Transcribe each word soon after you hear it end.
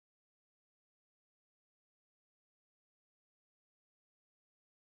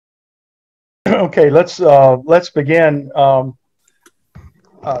Okay, let's begin. To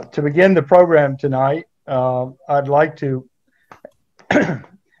begin the program tonight, I'd like to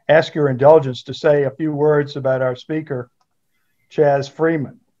ask your indulgence to say a few words about our speaker, Chaz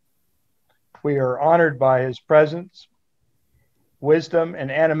Freeman. We are honored by his presence, wisdom, and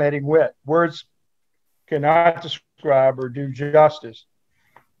animating wit. Words cannot describe or do justice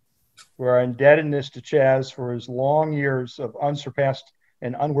to our indebtedness to Chaz for his long years of unsurpassed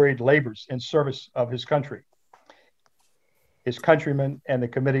and unwearied labors in service of his country, his countrymen, and the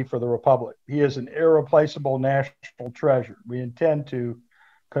Committee for the Republic. He is an irreplaceable national treasure. We intend to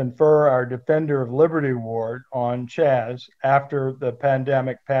confer our Defender of Liberty Award on Chaz after the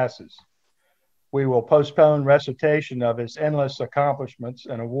pandemic passes. We will postpone recitation of his endless accomplishments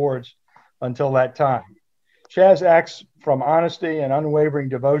and awards until that time. Chaz acts from honesty and unwavering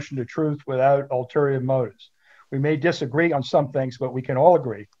devotion to truth without ulterior motives. We may disagree on some things, but we can all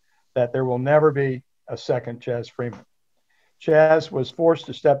agree that there will never be a second Chaz Freeman. Chaz was forced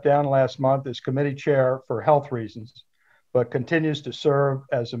to step down last month as committee chair for health reasons, but continues to serve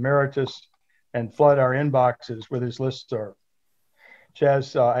as emeritus and flood our inboxes with his listserv.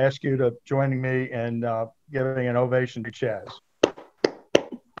 Chaz, I ask you to join me in giving an ovation to Chaz.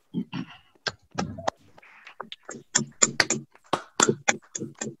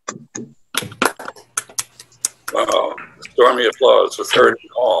 Wow, stormy applause was heard in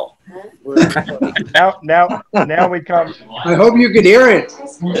all. Now we come. I hope you could hear it.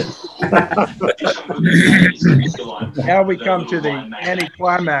 Now we come to the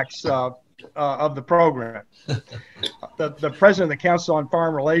anticlimax of the program. The president of the Council on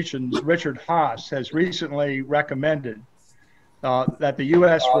Foreign Relations, Richard Haas, has recently recommended that the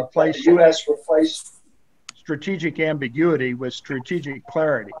U.S. replace strategic ambiguity with strategic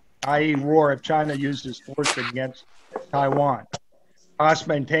clarity, i.e. war if China uses force against Taiwan. Haas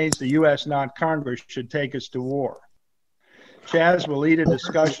maintains the U.S., not Congress, should take us to war. Chaz will lead a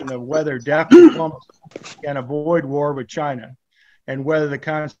discussion of whether deaf diplomacy can avoid war with China and whether the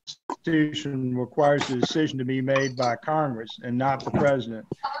Constitution requires the decision to be made by Congress and not the president,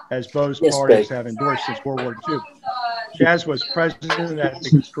 as both parties have endorsed since World War II. Chaz was president at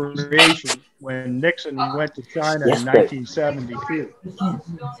the creation when Nixon went to China in 1972.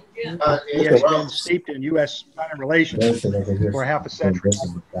 He has been steeped in U.S.-China relations for half a century.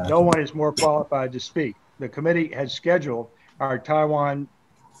 No one is more qualified to speak. The committee has scheduled our Taiwan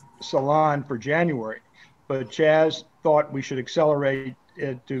Salon for January, but Chaz thought we should accelerate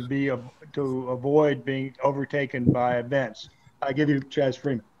it to avoid being overtaken by events. I give you Chaz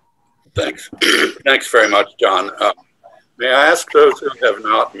Freeman. Thanks. Thanks very much, John. May I ask those who have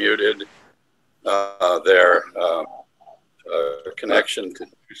not muted their connection to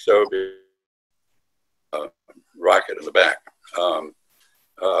do so? Rocket in the back.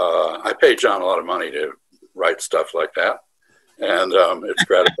 I pay John a lot of money to write stuff like that, and it's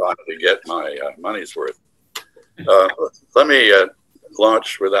gratifying to get my money's worth. Let me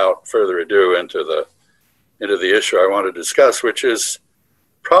launch without further ado into the issue I want to discuss, which is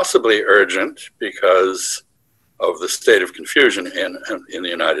possibly urgent because of the state of confusion in the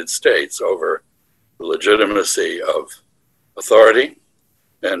United States over the legitimacy of authority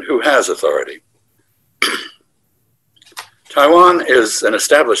and who has authority. Taiwan is an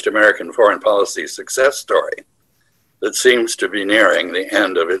established American foreign policy success story that seems to be nearing the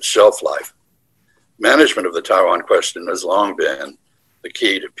end of its shelf life. Management of the Taiwan question has long been the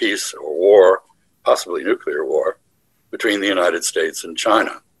key to peace or war, possibly nuclear war, between the United States and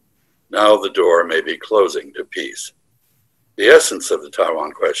China. Now the door may be closing to peace. The essence of the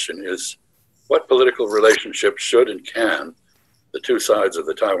Taiwan question is what political relationship should and can the two sides of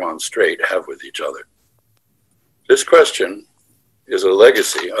the Taiwan Strait have with each other? This question is a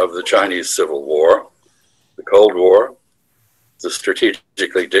legacy of the Chinese Civil War, the Cold War, the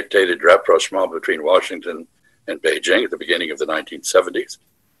strategically dictated rapprochement between Washington and Beijing at the beginning of the 1970s,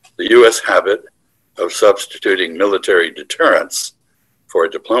 the U.S. habit of substituting military deterrence for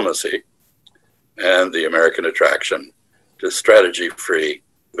diplomacy, and the American attraction to strategy-free,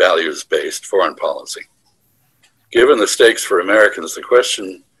 values-based foreign policy. Given the stakes for Americans, the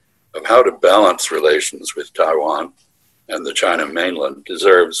question of how to balance relations with Taiwan and the China mainland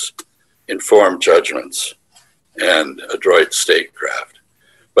deserves informed judgments and adroit statecraft.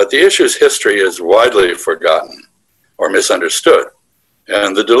 But the issue's history is widely forgotten or misunderstood,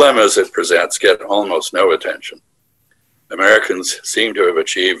 and the dilemmas it presents get almost no attention. Americans seem to have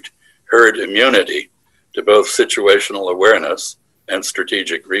achieved herd immunity to both situational awareness and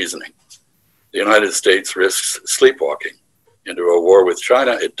strategic reasoning. The United States risks sleepwalking into a war with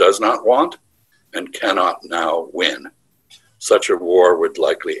China it does not want and cannot now win. Such a war would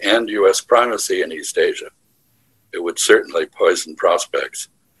likely end US primacy in East Asia. It would certainly poison prospects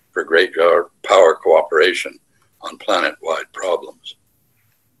for great power cooperation on planet-wide problems.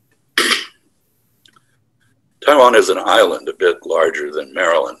 Taiwan is an island a bit larger than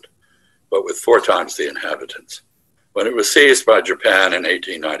Maryland, but with 4 times the inhabitants. When it was seized by Japan in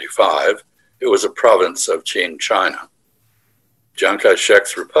 1895, it was a province of Qing China. Chiang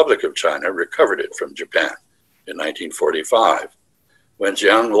Kai-shek's Republic of China recovered it from Japan in 1945. When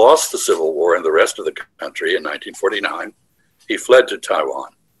Jiang lost the civil war in the rest of the country in 1949, he fled to Taiwan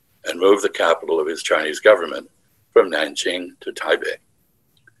and moved the capital of his Chinese government from Nanjing to Taipei.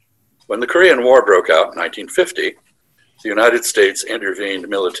 When the Korean War broke out in 1950, the United States intervened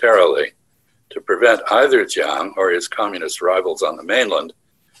militarily to prevent either Jiang or his communist rivals on the mainland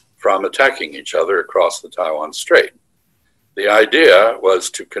from attacking each other across the Taiwan Strait. The idea was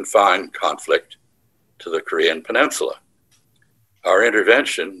to confine conflict to the Korean Peninsula. Our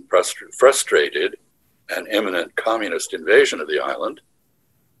intervention frustrated an imminent communist invasion of the island,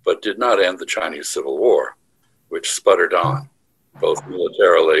 but did not end the Chinese Civil War, which sputtered on, both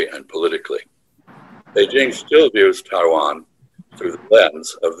militarily and politically. Beijing still views Taiwan through the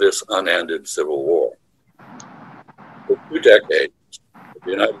lens of this unended civil war. For 2 decades,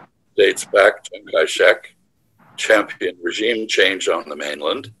 the United States backed Chiang Kai-shek, championed regime change on the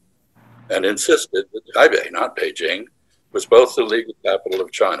mainland, and insisted that Taipei, not Beijing, was both the legal capital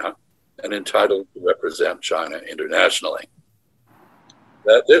of China and entitled to represent China internationally.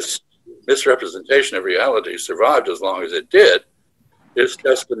 That this misrepresentation of reality survived as long as it did is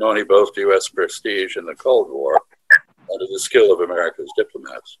testimony both to U.S. prestige in the Cold War and to the skill of America's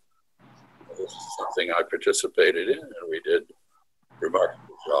diplomats. This is something I participated in, and we did a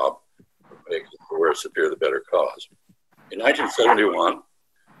remarkable job of making the worse appear the better cause. In 1971,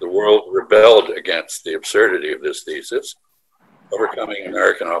 the world rebelled against the absurdity of this thesis, overcoming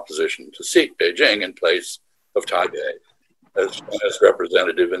American opposition to seat Beijing in place of Taipei as China's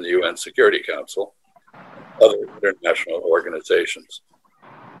representative in the UN Security Council and other international organizations.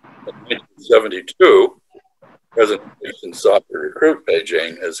 In 1972, President Nixon sought to recruit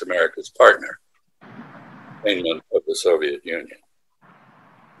Beijing as America's partner, mainland of the Soviet Union.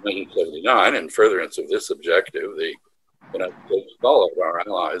 In 1979, in furtherance of this objective, the United States followed our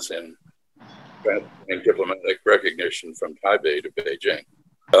allies in transferring diplomatic recognition from Taipei to Beijing.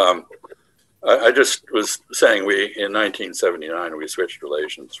 I just was saying in 1979, we switched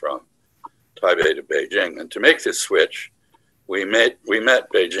relations from Taipei to Beijing. And to make this switch, we met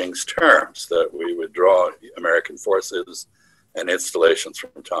Beijing's terms that we would draw American forces and installations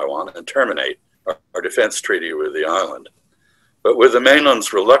from Taiwan and terminate our defense treaty with the island. But with the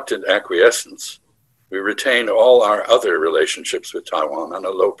mainland's reluctant acquiescence, we retained all our other relationships with Taiwan on a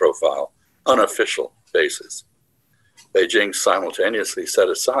low-profile, unofficial basis. Beijing simultaneously set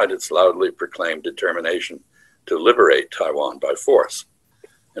aside its loudly proclaimed determination to liberate Taiwan by force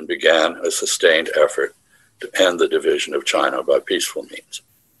and began a sustained effort to end the division of China by peaceful means.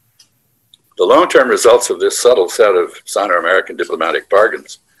 The long-term results of this subtle set of Sino-American diplomatic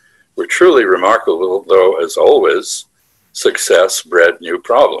bargains were truly remarkable, though, as always, success bred new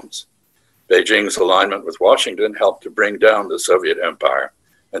problems. Beijing's alignment with Washington helped to bring down the Soviet Empire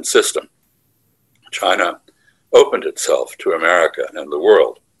and system. China opened itself to America and the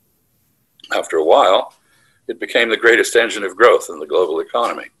world. After a while, it became the greatest engine of growth in the global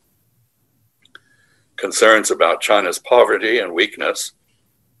economy. Concerns about China's poverty and weakness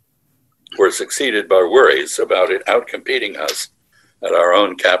were succeeded by worries about it outcompeting us at our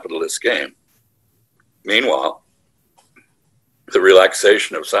own capitalist game. Meanwhile, the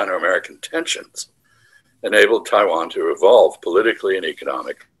relaxation of Sino-American tensions enabled Taiwan to evolve politically and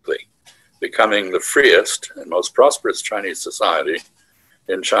economically, becoming the freest and most prosperous Chinese society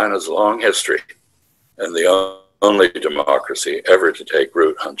in China's long history and the only democracy ever to take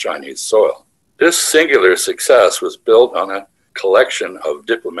root on Chinese soil. This singular success was built on a collection of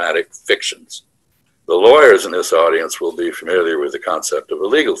diplomatic fictions. The lawyers in this audience will be familiar with the concept of a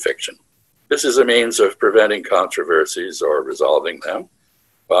legal fiction. This is a means of preventing controversies or resolving them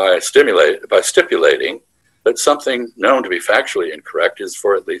by stipulating that something known to be factually incorrect is,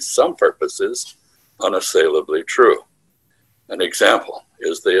 for at least some purposes, unassailably true. An example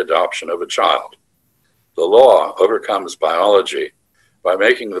is the adoption of a child. The law overcomes biology by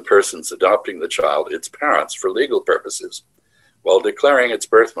making the persons adopting the child its parents for legal purposes, while declaring its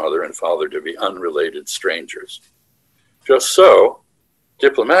birth mother and father to be unrelated strangers. Just so,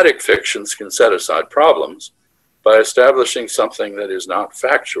 diplomatic fictions can set aside problems by establishing something that is not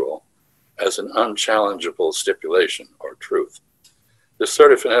factual as an unchallengeable stipulation or truth. This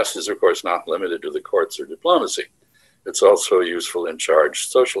sort of finesse is, of course, not limited to the courts or diplomacy. It's also useful in charged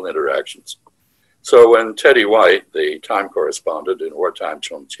social interactions. So when Teddy White, the Time correspondent in wartime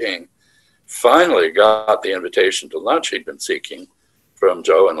Chongqing, finally got the invitation to lunch he'd been seeking from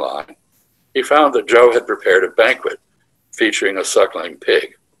Zhou Enlai, he found that Zhou had prepared a banquet featuring a suckling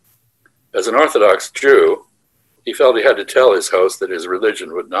pig. As an Orthodox Jew, he felt he had to tell his host that his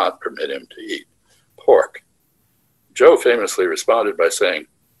religion would not permit him to eat pork. Zhou famously responded by saying,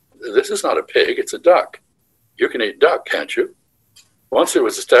 "This is not a pig, it's a duck. You can eat duck, can't you?" Once it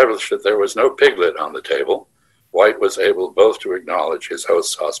was established that there was no piglet on the table, White was able both to acknowledge his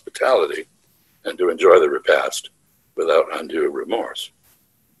host's hospitality and to enjoy the repast without undue remorse.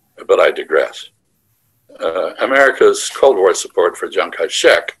 But I digress. America's Cold War support for Chiang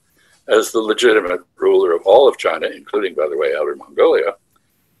Kai-shek as the legitimate ruler of all of China, including, by the way, Outer Mongolia,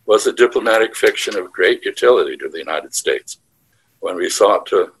 was a diplomatic fiction of great utility to the United States when we sought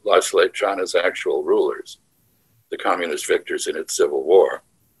to isolate China's actual rulers, the communist victors in its civil war,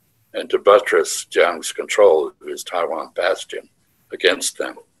 and to buttress Jiang's control of his Taiwan bastion against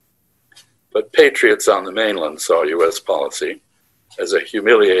them. But patriots on the mainland saw U.S. policy as a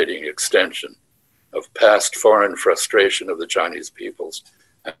humiliating extension of past foreign frustration of the Chinese people's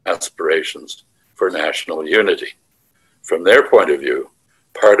aspirations for national unity. From their point of view,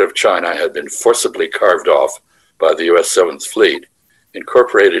 part of China had been forcibly carved off by the U.S. 7th Fleet,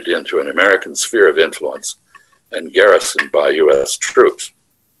 incorporated into an American sphere of influence, and garrisoned by U.S. troops.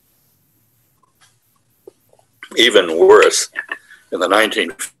 Even worse, in the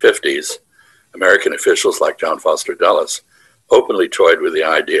 1950s, American officials like John Foster Dulles openly toyed with the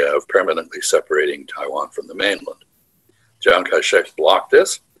idea of permanently separating Taiwan from the mainland. Chiang Kai-shek blocked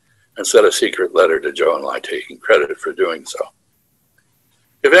this and sent a secret letter to Zhou Enlai taking credit for doing so.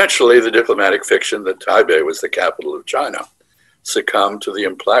 Eventually, the diplomatic fiction that Taipei was the capital of China succumbed to the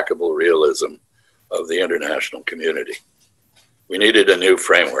implacable realism of the international community. We needed a new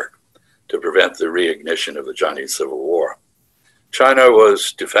framework to prevent the reignition of the Chinese Civil War. China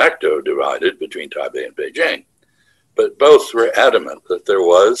was de facto divided between Taipei and Beijing, but both were adamant that there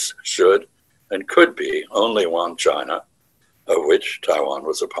was, should, and could be only one China, of which Taiwan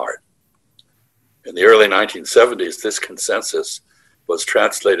was a part. In the early 1970s, this consensus was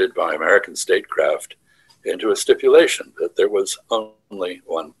translated by American statecraft into a stipulation that there was only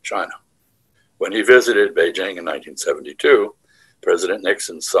one China. When he visited Beijing in 1972, President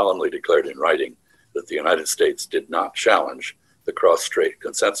Nixon solemnly declared in writing that the United States did not challenge the Cross-Strait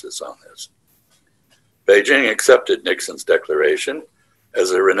consensus on this. Beijing accepted Nixon's declaration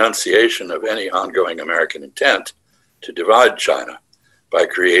as a renunciation of any ongoing American intent to divide China by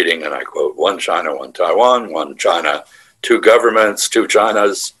creating, and I quote, "one China, one Taiwan, one China, two governments, two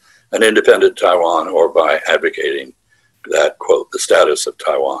Chinas, an independent Taiwan," or by advocating that, quote, "the status of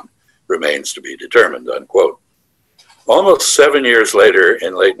Taiwan remains to be determined," unquote. Almost 7 years later,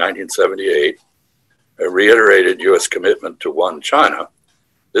 in late 1978, a reiterated U.S. commitment to one China,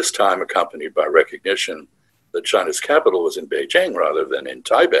 this time accompanied by recognition that China's capital was in Beijing rather than in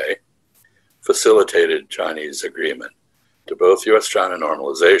Taipei, facilitated Chinese agreement to both U.S.-China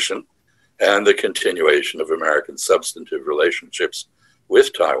normalization and the continuation of American substantive relationships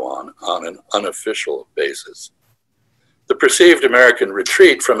with Taiwan on an unofficial basis. The perceived American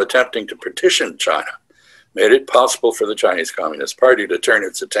retreat from attempting to partition China made it possible for the Chinese Communist Party to turn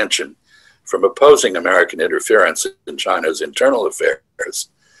its attention from opposing American interference in China's internal affairs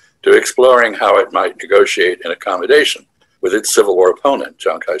to exploring how it might negotiate an accommodation with its Civil War opponent,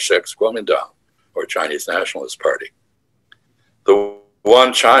 Chiang Kai-shek's Kuomintang, or Chinese Nationalist Party. The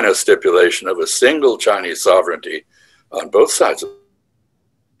one China stipulation of a single Chinese sovereignty on both sides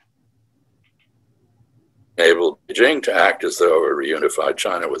enabled Beijing to act as though a reunified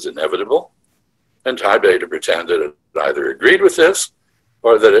China was inevitable, and Taipei to pretend that it either agreed with this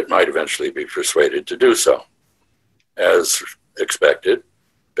or that it might eventually be persuaded to do so. As expected,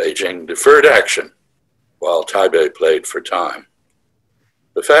 Beijing deferred action while Taipei played for time.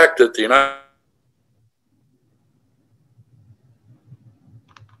 The fact that the United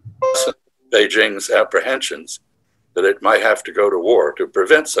States Beijing's apprehensions that it might have to go to war to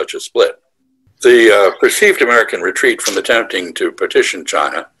prevent such a split. The perceived American retreat from attempting to partition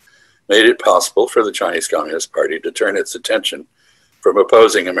China made it possible for the Chinese Communist Party to turn its attention from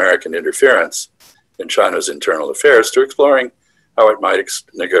opposing American interference in China's internal affairs to exploring how it might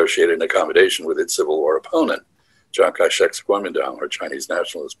negotiate an accommodation with its Civil War opponent, Chiang Kai-shek's Kuomintang, or Chinese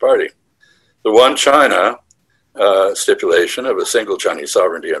Nationalist Party. The one China stipulation of a single Chinese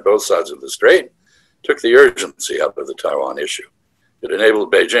sovereignty on both sides of the strait took the urgency out of the Taiwan issue. It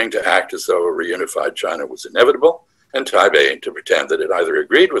enabled Beijing to act as though a reunified China was inevitable, and Taipei to pretend that it either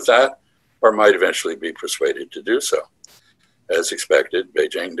agreed with that or might eventually be persuaded to do so. As expected,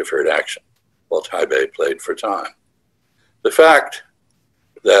 Beijing deferred action, while Taipei played for time. The fact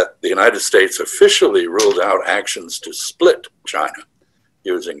that the United States officially ruled out actions to split China,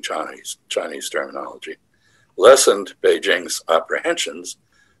 using Chinese terminology, lessened Beijing's apprehensions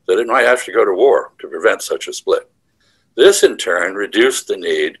that it might have to go to war to prevent such a split. This, in turn, reduced the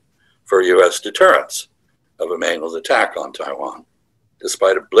need for U.S. deterrence of a mainland attack on Taiwan.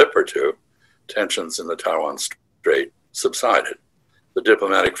 Despite a blip or two, tensions in the Taiwan Strait subsided. The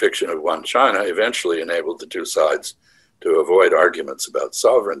diplomatic fiction of one China eventually enabled the two sides to avoid arguments about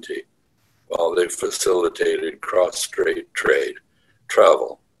sovereignty, while they facilitated cross-strait trade,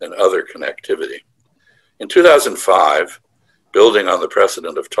 travel, and other connectivity. In 2005, building on the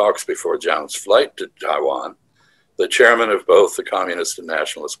precedent of talks before Jiang's flight to Taiwan, the chairman of both the Communist and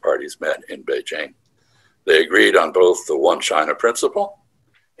Nationalist parties met in Beijing. They agreed on both the One China principle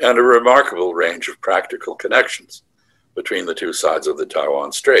and a remarkable range of practical connections between the two sides of the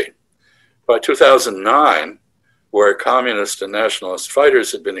Taiwan Strait. By 2009, where communist and nationalist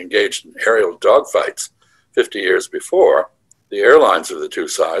fighters had been engaged in aerial dogfights 50 years before, the airlines of the two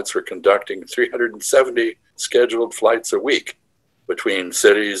sides were conducting 370 scheduled flights a week between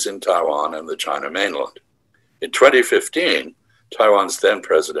cities in Taiwan and the China mainland. In 2015, Taiwan's then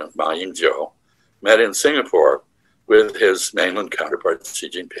president, Ma Ying-jeou, met in Singapore with his mainland counterpart, Xi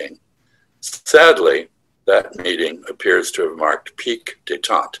Jinping. Sadly, that meeting appears to have marked peak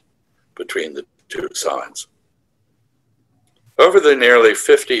détente between the two sides. Over the nearly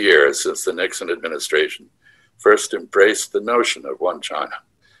 50 years since the Nixon administration first embraced the notion of one China,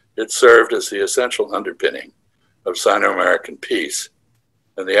 it served as the essential underpinning of Sino-American peace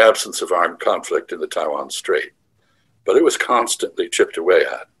and the absence of armed conflict in the Taiwan Strait. But it was constantly chipped away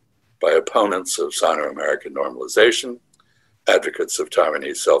at by opponents of Sino-American normalization, advocates of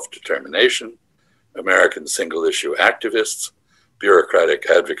Taiwanese self-determination, American single-issue activists, bureaucratic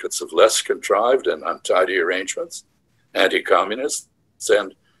advocates of less contrived and untidy arrangements, anti-communists,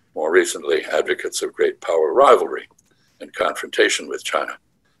 and more recently, advocates of great power rivalry and confrontation with China.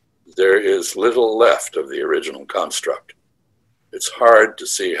 There is little left of the original construct. It's hard to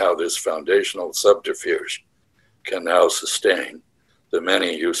see how this foundational subterfuge can now sustain the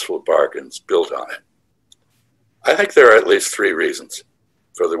many useful bargains built on it. I think there are at least three reasons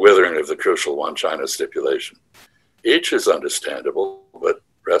for the withering of the crucial One China stipulation. Each is understandable, but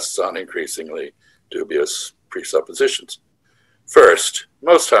rests on increasingly dubious presuppositions. First,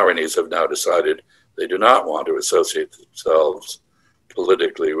 most Taiwanese have now decided they do not want to associate themselves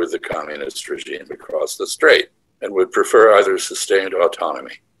politically with the communist regime across the strait and would prefer either sustained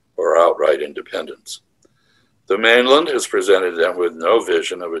autonomy or outright independence. The mainland has presented them with no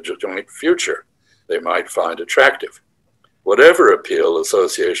vision of a joint future they might find attractive. Whatever appeal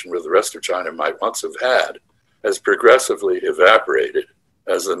association with the rest of China might once have had has progressively evaporated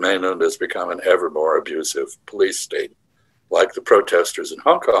as the mainland has become an ever more abusive police state. Like the protesters in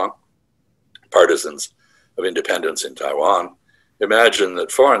Hong Kong, partisans of independence in Taiwan imagine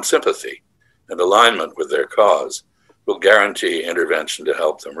that foreign sympathy and alignment with their cause will guarantee intervention to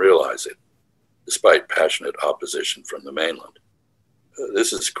help them realize it, despite passionate opposition from the mainland.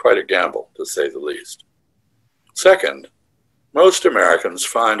 This is quite a gamble, to say the least. Second, most Americans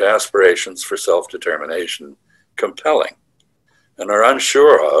find aspirations for self-determination compelling and are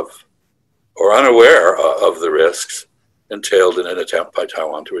unsure of or unaware of the risks entailed in an attempt by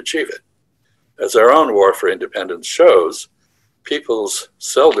Taiwan to achieve it. As our own war for independence shows, peoples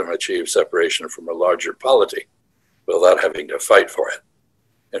seldom achieve separation from a larger polity without having to fight for it,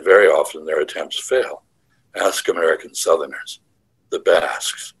 and very often their attempts fail. Ask American Southerners, the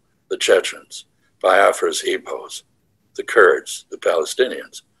Basques, the Chechens, Biafra's Igbos, the Kurds, the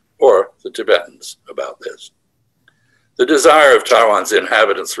Palestinians, or the Tibetans about this. The desire of Taiwan's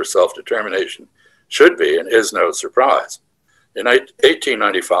inhabitants for self-determination should be and is no surprise. In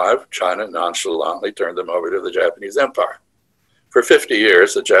 1895, China nonchalantly turned them over to the Japanese Empire. For 50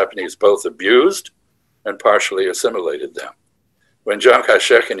 years, the Japanese both abused and partially assimilated them. When Chiang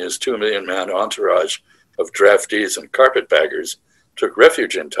Kai-shek and his 2 million man entourage of draftees and carpetbaggers took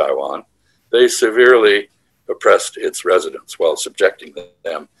refuge in Taiwan, they severely oppressed its residents while subjecting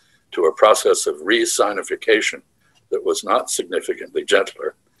them to a process of re-sinification that was not significantly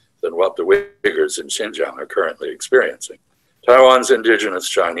gentler than what the Uyghurs in Xinjiang are currently experiencing. Taiwan's indigenous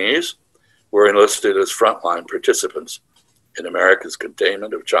Chinese were enlisted as frontline participants in America's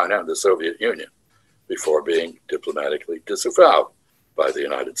containment of China and the Soviet Union before being diplomatically disavowed by the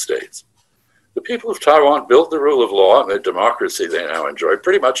United States. The people of Taiwan built the rule of law and the democracy they now enjoy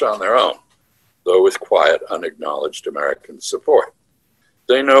pretty much on their own, though with quiet, unacknowledged American support.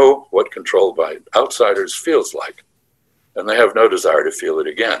 They know what control by outsiders feels like. and they have no desire to feel it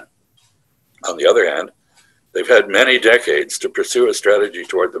again. On the other hand, they've had many decades to pursue a strategy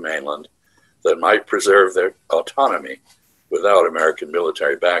toward the mainland that might preserve their autonomy without American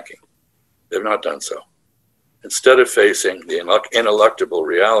military backing. They've not done so. Instead of facing the ineluctable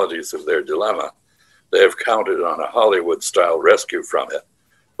realities of their dilemma, they have counted on a Hollywood-style rescue from it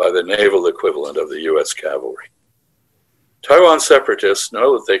by the naval equivalent of the US cavalry. Taiwan separatists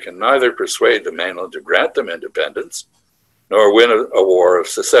know that they can neither persuade the mainland to grant them independence, nor win a war of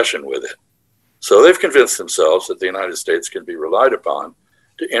secession with it. So they've convinced themselves that the United States can be relied upon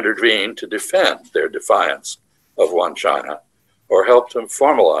to intervene to defend their defiance of one China, or help them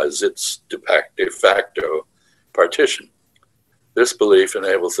formalize its de facto partition. This belief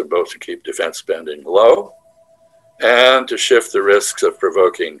enables them both to keep defense spending low and to shift the risks of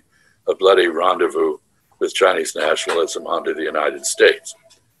provoking a bloody rendezvous with Chinese nationalism onto the United States.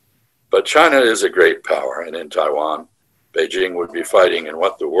 But China is a great power, and in Taiwan, Beijing would be fighting in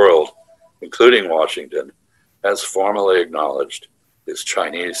what the world, including Washington, has formally acknowledged is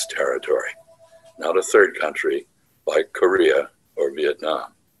Chinese territory, not a third country like Korea or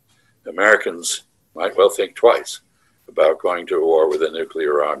Vietnam. Americans might well think twice about going to war with a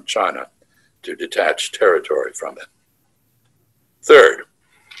nuclear-armed China to detach territory from it. Third,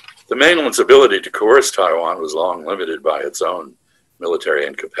 the mainland's ability to coerce Taiwan was long limited by its own military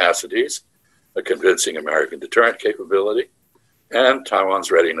incapacities, a convincing American deterrent capability, and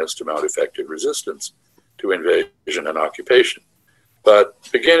Taiwan's readiness to mount effective resistance to invasion and occupation. But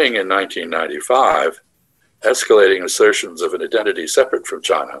beginning in 1995, escalating assertions of an identity separate from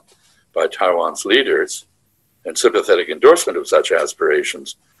China by Taiwan's leaders and sympathetic endorsement of such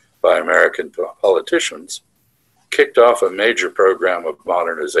aspirations by American politicians kicked off a major program of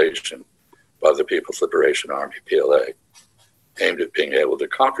modernization by the People's Liberation Army, PLA, aimed at being able to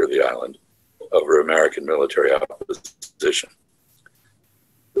conquer the island over American military opposition.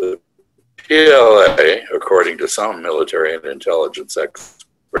 The PLA, according to some military and intelligence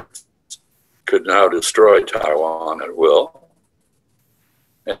experts, could now destroy Taiwan at will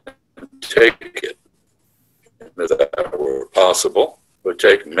and take it. If that were possible, it would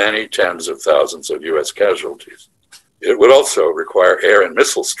take many tens of thousands of US casualties. It would also require air and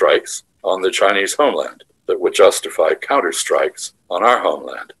missile strikes on the Chinese homeland that would justify counterstrikes on our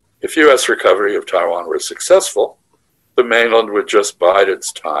homeland. If US recovery of Taiwan were successful, the mainland would just bide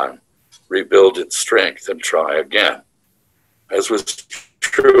its time, rebuild its strength, and try again. As was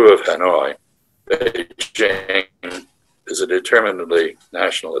true of Hanoi, Beijing is a determinedly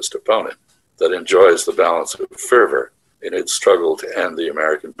nationalist opponent that enjoys the balance of fervor in its struggle to end the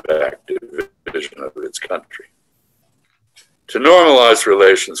American-backed division of its country. To normalize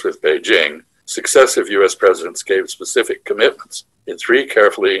relations with Beijing, successive US presidents gave specific commitments in 3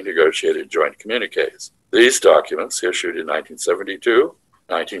 carefully negotiated joint communiques. These documents, issued in 1972,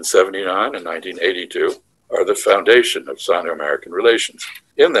 1979, and 1982, are the foundation of Sino-American relations.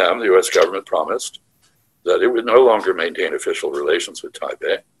 In them, the US government promised that it would no longer maintain official relations with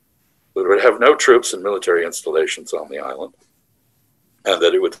Taipei, that it would have no troops and military installations on the island, and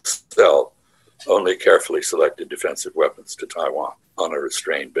that it would sell only carefully selected defensive weapons to Taiwan on a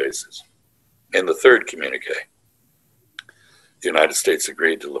restrained basis. In the 3rd communique, the United States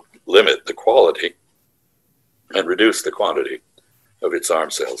agreed to limit the quality and reduce the quantity of its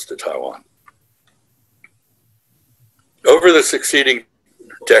arms sales to Taiwan. Over the succeeding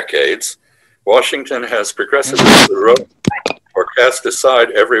decades, Washington has progressively or cast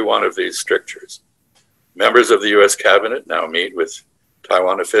aside every one of these strictures. Members of the US cabinet now meet with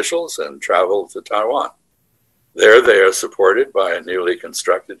Taiwan officials and travel to Taiwan. There they are supported by a newly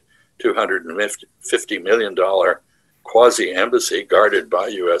constructed $250 million quasi-embassy guarded by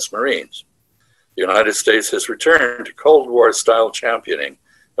US Marines. The United States has returned to Cold War-style championing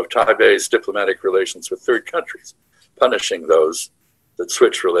of Taipei's diplomatic relations with third countries, punishing those that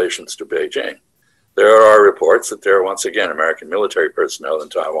switch relations to Beijing. There are reports that there are once again American military personnel in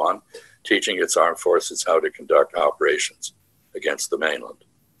Taiwan teaching its armed forces how to conduct operations against the mainland.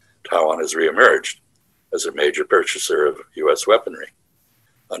 Taiwan has reemerged as a major purchaser of US weaponry.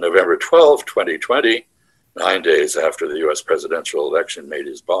 On November 12, 2020, 9 days after the US presidential election made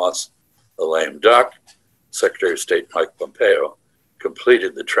his boss a lame duck, Secretary of State Mike Pompeo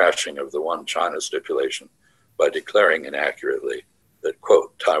completed the trashing of the One China stipulation by declaring inaccurately that,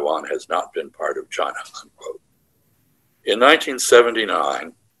 quote, Taiwan has not been part of China, unquote. In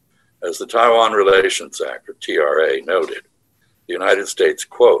 1979, as the Taiwan Relations Act, or TRA, noted, the United States,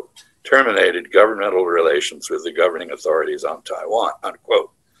 quote, terminated governmental relations with the governing authorities on Taiwan,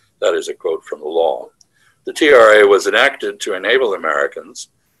 unquote. That is a quote from the law. The TRA was enacted to enable Americans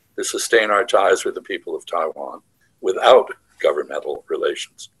to sustain our ties with the people of Taiwan without governmental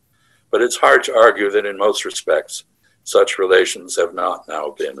relations. But it's hard to argue that in most respects, such relations have not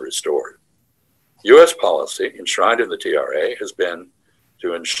now been restored. U.S. policy enshrined in the TRA has been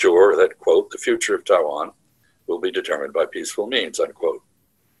to ensure that, quote, the future of Taiwan will be determined by peaceful means, unquote.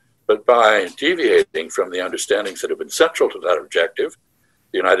 But by deviating from the understandings that have been central to that objective,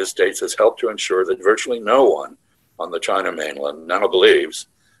 the United States has helped to ensure that virtually no one on the China mainland now believes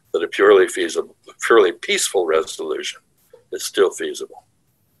that a purely peaceful resolution is still feasible.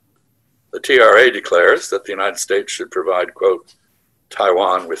 The TRA declares that the United States should provide, quote,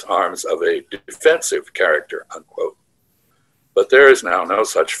 Taiwan with arms of a defensive character, unquote. But there is now no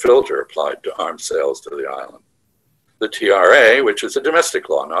such filter applied to arms sales to the island. The TRA, which is a domestic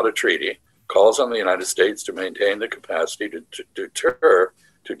law, not a treaty, calls on the United States to maintain the capacity to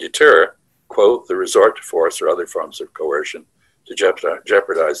deter, quote, the resort to force or other forms of coercion to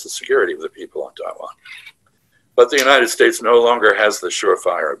jeopardize the security of the people on Taiwan. But the United States no longer has the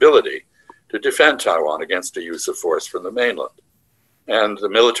surefire ability to defend Taiwan against the use of force from the mainland. And the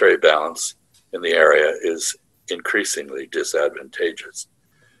military balance in the area is increasingly disadvantageous.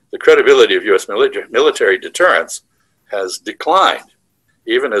 The credibility of U.S. military deterrence has declined,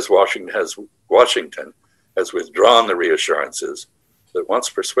 even as Washington has withdrawn the reassurances that once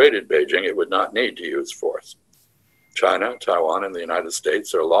persuaded Beijing it would not need to use force. China, Taiwan, and the United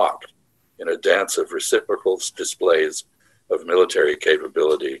States are locked in a dance of reciprocal displays of military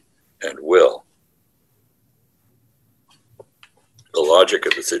capability and will. The logic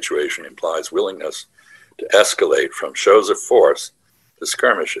of the situation implies willingness to escalate from shows of force to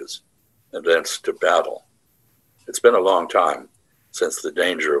skirmishes and thence to battle. It's been a long time since the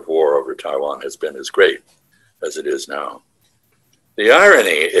danger of war over Taiwan has been as great as it is now. The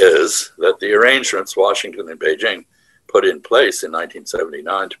irony is that the arrangements Washington and Beijing put in place in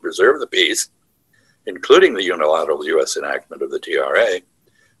 1979 to preserve the peace, including the unilateral U.S. enactment of the TRA,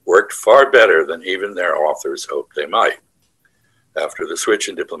 worked far better than even their authors hoped they might. After the switch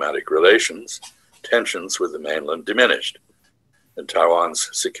in diplomatic relations, tensions with the mainland diminished, and Taiwan's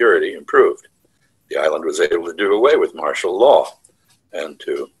security improved. The island was able to do away with martial law and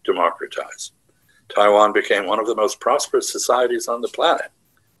to democratize. Taiwan became one of the most prosperous societies on the planet.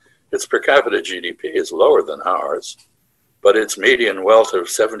 Its per capita GDP is lower than ours, but its median wealth of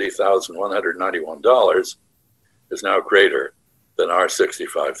 $70,191 is now greater than our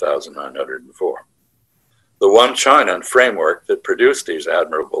 $65,904. The One China framework that produced these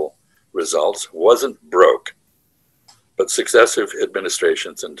admirable results wasn't broke, but successive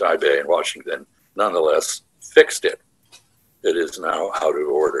administrations in Taipei and Washington nonetheless fixed it. It is now out of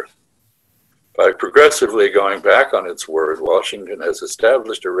order. By progressively going back on its word, Washington has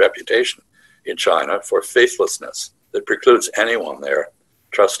established a reputation in China for faithlessness that precludes anyone there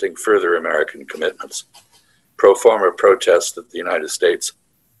trusting further American commitments. Pro forma protests that the United States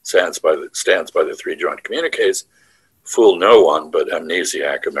stands by the three joint communiques fool no one but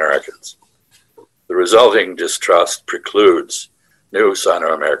amnesiac Americans. The resulting distrust precludes new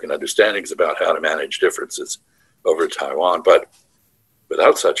Sino-American understandings about how to manage differences over Taiwan, but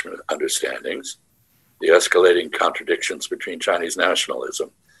without such understandings, the escalating contradictions between Chinese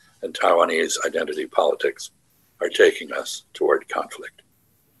nationalism and Taiwanese identity politics are taking us toward conflict.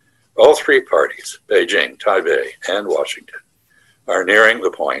 All three parties, Beijing, Taipei, and Washington, are nearing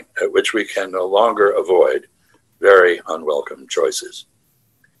the point at which we can no longer avoid very unwelcome choices.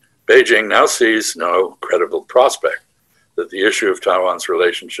 Beijing now sees no credible prospect that the issue of Taiwan's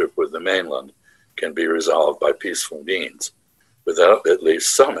relationship with the mainland can be resolved by peaceful means without at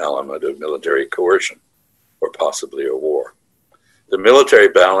least some element of military coercion or possibly a war. The military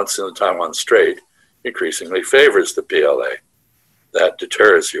balance in the Taiwan Strait increasingly favors the PLA. That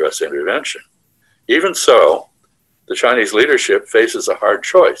deters U.S. intervention. Even so, the Chinese leadership faces a hard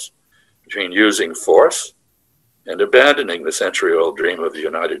choice between using force and abandoning the century-old dream of the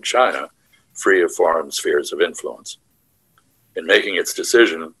united China, free of foreign spheres of influence. In making its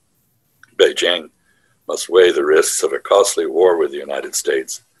decision, Beijing must weigh the risks of a costly war with the United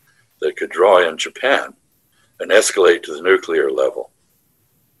States that could draw in Japan and escalate to the nuclear level.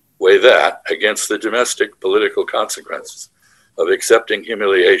 Weigh that against the domestic political consequences of accepting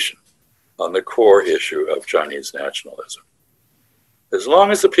humiliation on the core issue of Chinese nationalism. As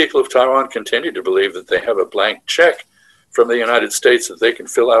long as the people of Taiwan continue to believe that they have a blank check from the United States that they can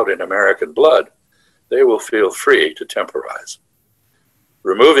fill out in American blood, they will feel free to temporize.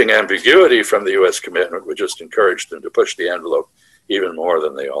 Removing ambiguity from the U.S. commitment would just encourage them to push the envelope even more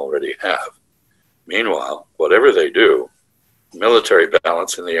than they already have. Meanwhile, whatever they do, military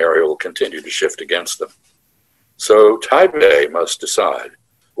balance in the area will continue to shift against them. So Taipei must decide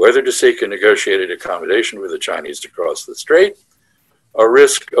whether to seek a negotiated accommodation with the Chinese to cross the strait, or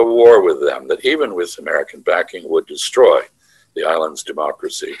risk a war with them that even with American backing would destroy the island's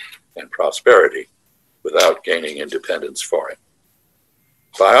democracy and prosperity without gaining independence for it.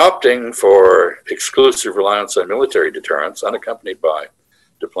 By opting for exclusive reliance on military deterrence, unaccompanied by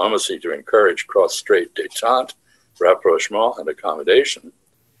diplomacy to encourage cross-strait détente, rapprochement, and accommodation,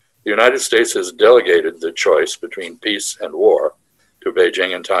 the United States has delegated the choice between peace and war to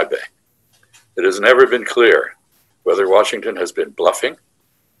Beijing and Taipei. It has never been clear whether Washington has been bluffing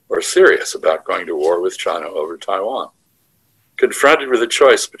or serious about going to war with China over Taiwan. Confronted with a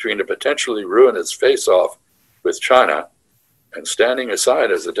choice between a potentially ruinous face-off with China and standing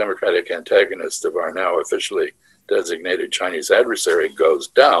aside as the democratic antagonist of our now officially designated Chinese adversary goes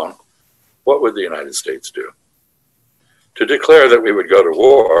down, what would the United States do? To declare that we would go to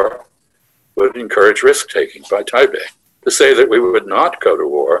war would encourage risk-taking by Taipei. To say that we would not go to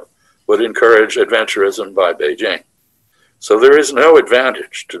war would encourage adventurism by Beijing. So there is no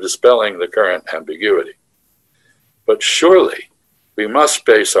advantage to dispelling the current ambiguity. But surely we must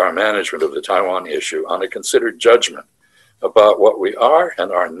base our management of the Taiwan issue on a considered judgment about what we are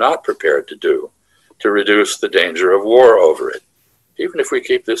and are not prepared to do to reduce the danger of war over it, even if we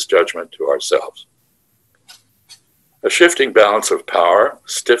keep this judgment to ourselves. A shifting balance of power,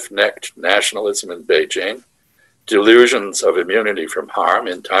 stiff-necked nationalism in Beijing, delusions of immunity from harm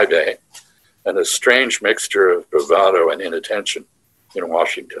in Taipei, and a strange mixture of bravado and inattention in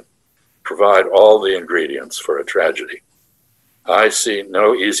Washington provide all the ingredients for a tragedy. I see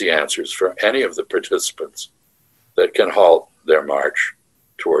no easy answers for any of the participants that can halt their march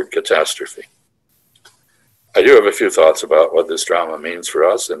toward catastrophe. I do have a few thoughts about what this drama means for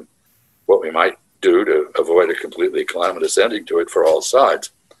us and what we might do to avoid a completely calamitous ending to it for all sides.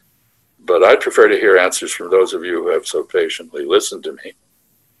 But I'd prefer to hear answers from those of you who have so patiently listened to me.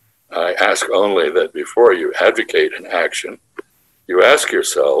 I ask only that before you advocate an action, you ask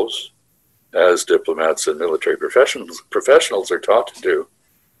yourselves, as diplomats and military professionals are taught to do,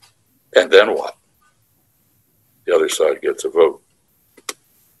 and then what? The other side gets a vote.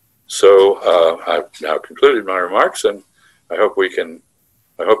 So I've now concluded my remarks, and I hope you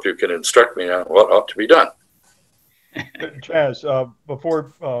can instruct me on what ought to be done. Chaz,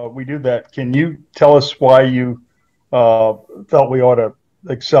 before we do that, can you tell us why you felt we ought to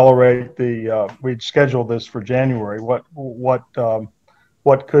accelerate we'd scheduled this for January. What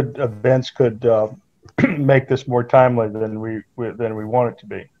events could make this more timely than we want it to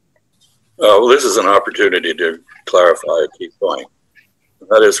be? Well, this is an opportunity to clarify a key point.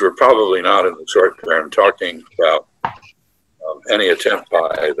 That is, we're probably not in the short term talking about any attempt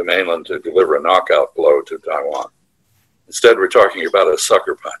by the mainland to deliver a knockout blow to Taiwan. Instead, we're talking about a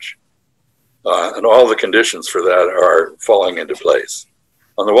sucker punch. And all the conditions for that are falling into place.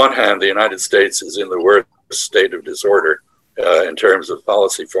 On the one hand, the United States is in the worst state of disorder in terms of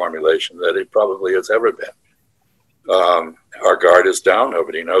policy formulation that it probably has ever been. Our guard is down.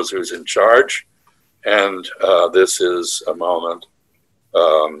 Nobody knows who's in charge. And this is a moment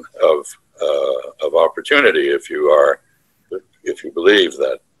of opportunity if you believe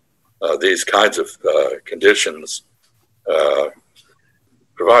that these kinds of conditions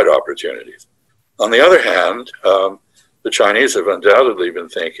provide opportunities. On the other hand, the Chinese have undoubtedly been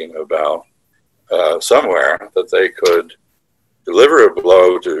thinking about somewhere that they could deliver a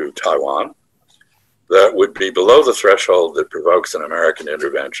blow to Taiwan that would be below the threshold that provokes an American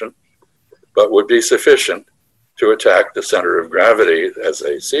intervention, but would be sufficient to attack the center of gravity as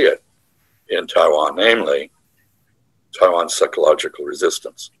they see it in Taiwan, namely Taiwan's psychological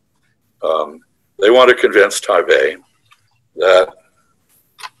resistance. They want to convince Taipei that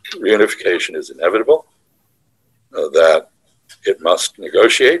reunification is inevitable, that it must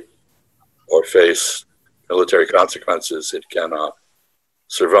negotiate or face military consequences it cannot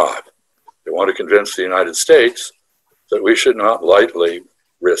survive. They want to convince the United States that we should not lightly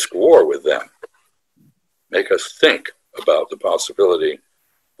risk war with them. Make us think about the possibility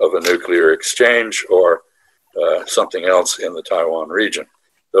of a nuclear exchange or something else in the Taiwan region.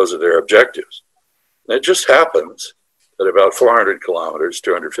 Those are their objectives. And it just happens that about 400 kilometers,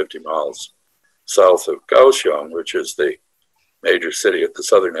 250 miles south of Kaohsiung, which is the major city at the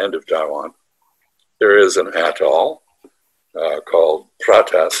southern end of Taiwan, there is an atoll called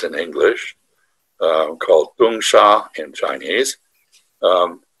Pratas in English, called Dongsha in Chinese,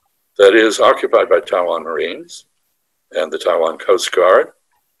 that is occupied by Taiwan Marines and the Taiwan Coast Guard,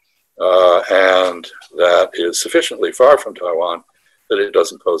 and that is sufficiently far from Taiwan that it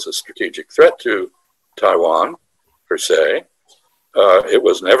doesn't pose a strategic threat to Taiwan, per se. It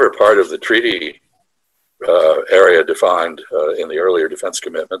was never part of the treaty area defined in the earlier defense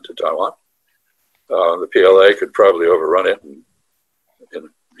commitment to Taiwan. The PLA could probably overrun it in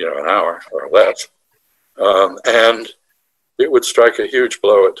an hour or less. And it would strike a huge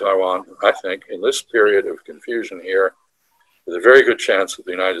blow at Taiwan, I think, in this period of confusion here, with a very good chance that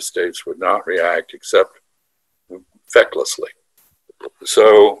the United States would not react except fecklessly.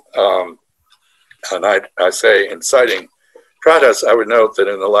 So, and I say, in citing Pratas, I would note that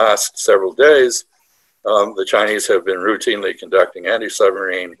in the last several days, the Chinese have been routinely conducting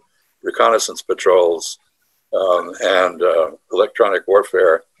anti-submarine reconnaissance patrols and electronic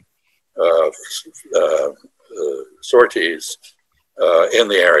warfare sorties in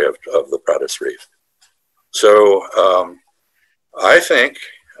the area of the Pratas Reef. So I think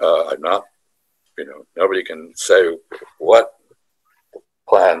I'm not, nobody can say what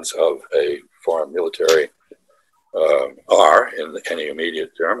plans of a foreign military are in any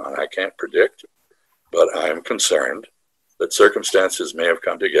immediate term, and I can't predict, but I'm concerned that circumstances may have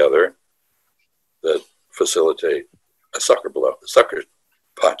come together that facilitate a sucker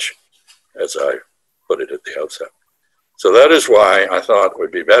punch, as I put it at the outset. So that is why I thought it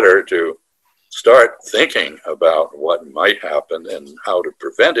would be better to start thinking about what might happen and how to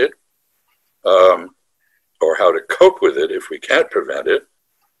prevent it, or how to cope with it if we can't prevent it,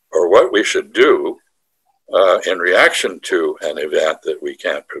 or what we should do in reaction to an event that we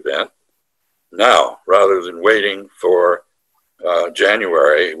can't prevent now, rather than waiting for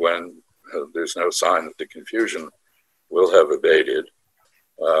January when there's no sign that the confusion will have abated,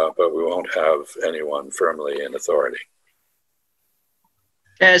 but we won't have anyone firmly in authority.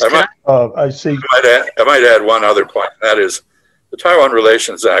 Yes, I see. I might add one other point. That is, the Taiwan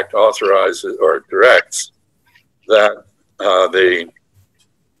Relations Act authorizes or directs that the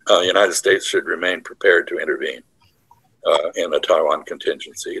United States should remain prepared to intervene in a Taiwan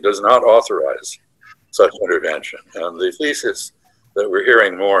contingency. It does not authorize such intervention. And the thesis that we're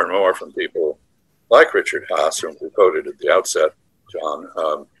hearing more and more from people like Richard Haas, whom we quoted at the outset,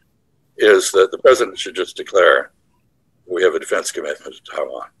 John, is that the president should just declare we have a defense commitment to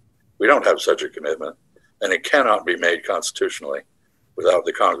Taiwan. We don't have such a commitment, and it cannot be made constitutionally without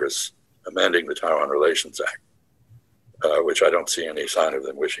the Congress amending the Taiwan Relations Act, which I don't see any sign of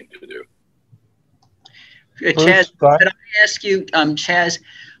them wishing to do. Chaz, could I ask you, Chaz,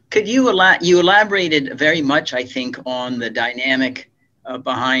 could you elaborated very much, I think, on the dynamic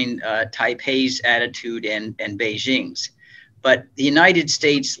behind Taipei's attitude and Beijing's, but the United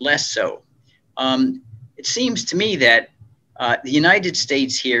States less so. It seems to me that the United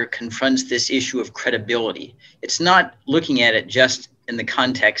States here confronts this issue of credibility. It's not looking at it just in the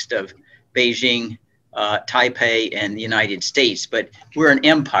context of Beijing, Taipei, and the United States, but we're an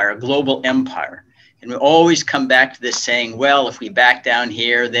empire, a global empire. And we always come back to this saying, well, if we back down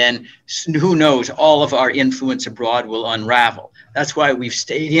here, then who knows, all of our influence abroad will unravel. That's why we've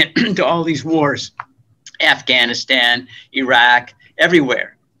stayed into all these wars, Afghanistan, Iraq,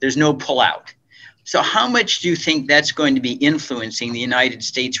 everywhere. There's no pullout. So how much do you think that's going to be influencing the United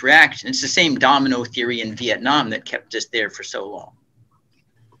States reaction? It's the same domino theory in Vietnam that kept us there for so long.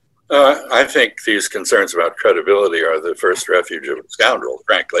 I think these concerns about credibility are the first refuge of a scoundrel,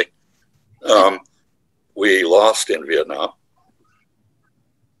 frankly. We lost in Vietnam.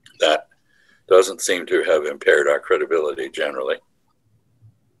 That doesn't seem to have impaired our credibility generally.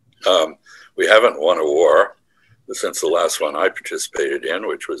 We haven't won a war since the last one I participated in,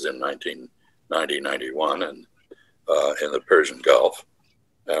 which was in 1990-91 and in the Persian Gulf.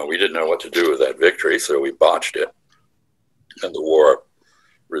 We didn't know what to do with that victory, so we botched it, and the war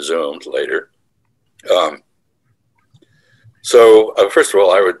resumed later. So first of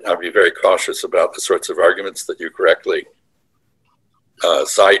all, I'd be very cautious about the sorts of arguments that you correctly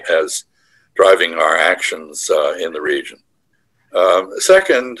cite as driving our actions in the region.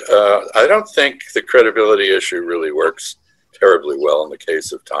 Second, I don't think the credibility issue really works terribly well in the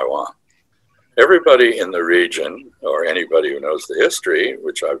case of Taiwan. Everybody in the region, or anybody who knows the history,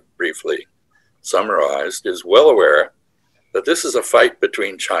 which I've briefly summarized, is well aware that this is a fight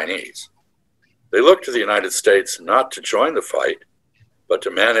between Chinese. They look to the United States not to join the fight, but to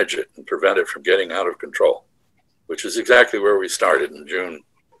manage it and prevent it from getting out of control, which is exactly where we started in June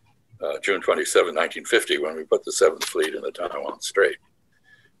 27, 1950, when we put the 7th Fleet in the Taiwan Strait.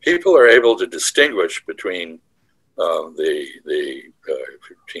 People are able to distinguish between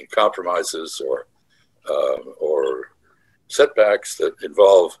between compromises or setbacks that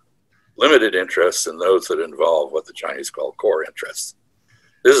involve limited interests and those that involve what the Chinese call core interests.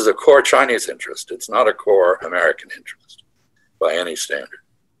 This is a core Chinese interest. It's not a core American interest by any standard.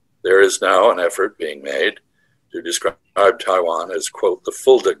 There is now an effort being made to describe Taiwan as, quote, the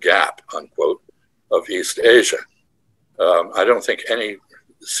Fulda Gap, unquote, of East Asia. I don't think any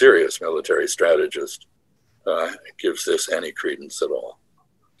serious military strategist gives this any credence at all.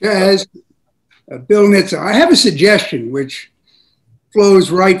 Yes, Bill Nitzer, I have a suggestion which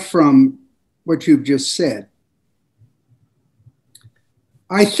flows right from what you've just said.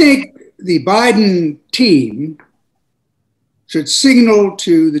 I think the Biden team should signal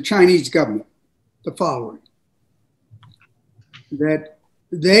to the Chinese government the following: that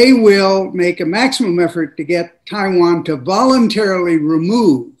they will make a maximum effort to get Taiwan to voluntarily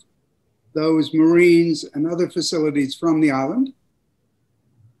remove those Marines and other facilities from the island.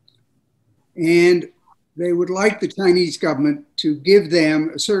 And they would like the Chinese government to give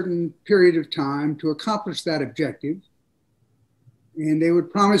them a certain period of time to accomplish that objective. And they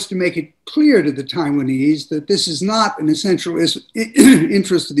would promise to make it clear to the Taiwanese that this is not an essential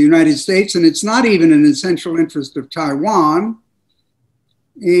interest of the United States, and it's not even an essential interest of Taiwan.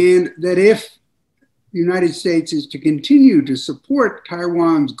 And that if the United States is to continue to support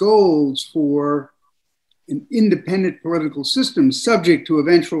Taiwan's goals for an independent political system subject to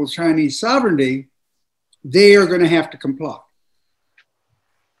eventual Chinese sovereignty, they are going to have to comply.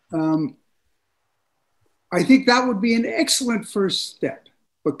 I think that would be an excellent first step,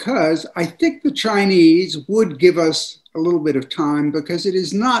 because I think the Chinese would give us a little bit of time, because it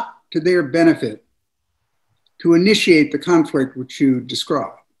is not to their benefit to initiate the conflict which you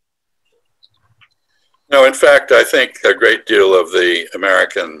described. No, in fact, I think a great deal of the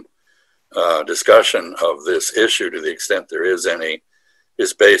American discussion of this issue, to the extent there is any,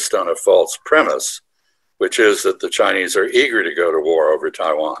 is based on a false premise, which is that the Chinese are eager to go to war over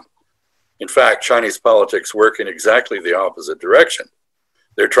Taiwan. In fact, Chinese politics work in exactly the opposite direction.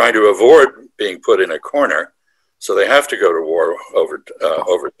 They're trying to avoid being put in a corner, so they have to go to war over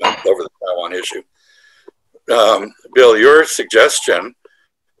the Taiwan issue. Bill, your suggestion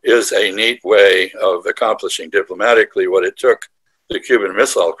is a neat way of accomplishing diplomatically what it took the Cuban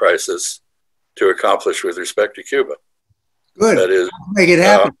Missile Crisis to accomplish with respect to Cuba. Good. That is, make it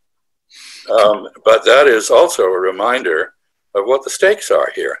happen. But that is also a reminder of what the stakes are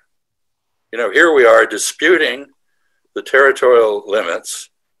here. You know, here we are disputing the territorial limits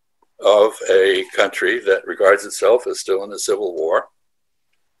of a country that regards itself as still in a civil war.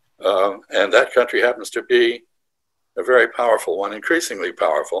 And that country happens to be a very powerful one, increasingly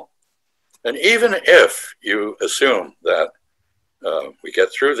powerful. And even if you assume that we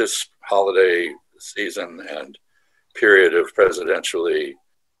get through this holiday season and period of presidential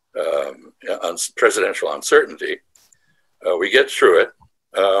uncertainty, we get through it.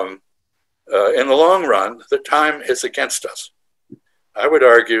 In the long run, the time is against us. I would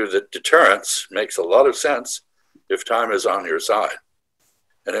argue that deterrence makes a lot of sense if time is on your side.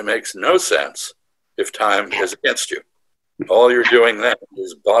 And it makes no sense if time is against you. All you're doing then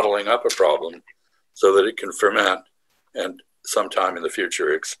is bottling up a problem so that it can ferment and sometime in the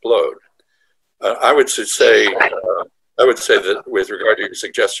future explode. I would say that with regard to your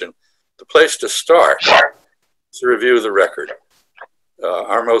suggestion, the place to start is to review the record.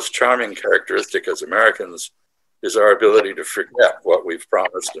 Our most charming characteristic as Americans is our ability to forget what we've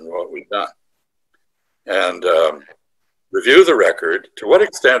promised and what we've done. And review the record. To what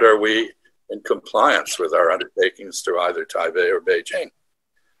extent are we in compliance with our undertakings to either Taipei or Beijing?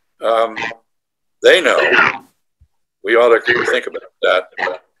 They know. We ought to think about that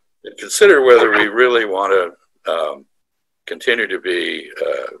and consider whether we really want to continue to be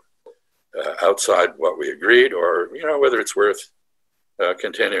outside what we agreed, or whether it's worth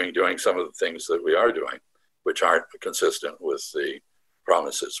continuing doing some of the things that we are doing, which aren't consistent with the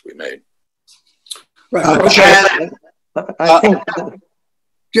promises we made. Right. Chad, I think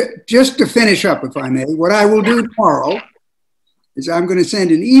just to finish up, if I may, what I will do tomorrow is I'm going to send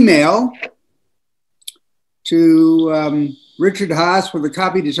an email to Richard Haas with a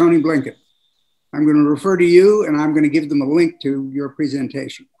copy to Tony Blinken. I'm going to refer to you, and I'm going to give them a link to your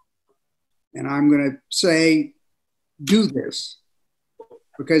presentation. And I'm going to say, do this,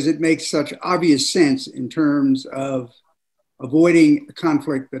 because it makes such obvious sense in terms of avoiding a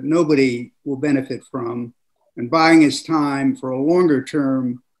conflict that nobody will benefit from and buying us time for a longer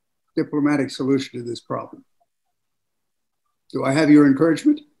term diplomatic solution to this problem. Do I have your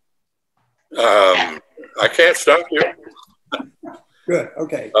encouragement? I can't stop you. Good,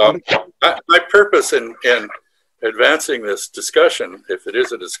 okay. My purpose in advancing this discussion, if it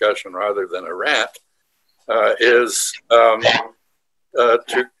is a discussion rather than a rant, is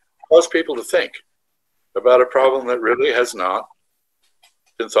to cause people to think about a problem that really has not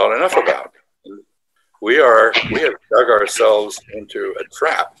been thought enough about. We have dug ourselves into a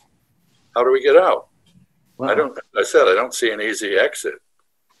trap. How do we get out? Wow. I don't see an easy exit.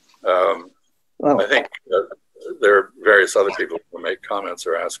 I think there are various other people who make comments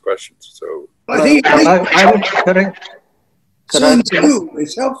or ask questions. So I think could Sun Tzu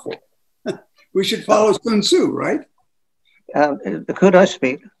is helpful. We should follow Sun Tzu, right? could I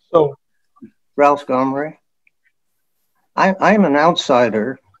speak? So, Ralph Gomery. I'm an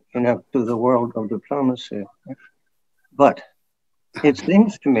outsider, to the world of diplomacy, but it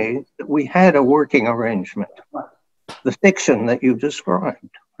seems to me that we had a working arrangement, the fiction that you described,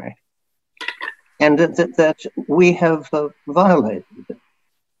 right? And that we have violated it.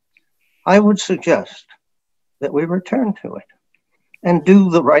 I would suggest that we return to it and do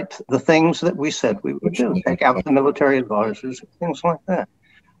the things that we said we would do, take out the military advisors, things like that.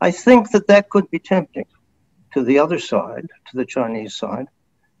 I think that could be tempting to the other side, to the Chinese side,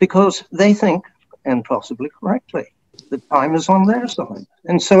 because they think, and possibly correctly, the time is on their side.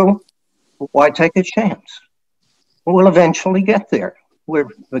 And so why take a chance? We'll eventually get there. We're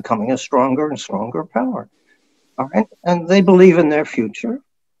becoming a stronger and stronger power. All right. And they believe in their future.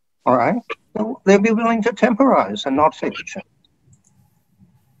 All right. So they'll be willing to temporize and not take a chance.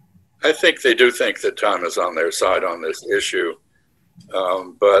 I think they do think that time is on their side on this issue.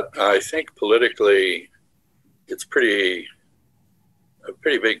 But I think politically, it's a pretty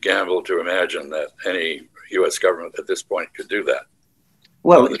big gamble to imagine that any U.S. government at this point could do that.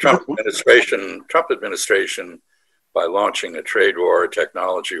 Well, the Trump administration, by launching a trade war, a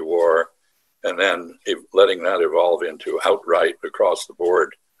technology war, and then letting that evolve into outright, across the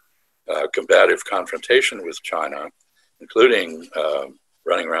board, combative confrontation with China, including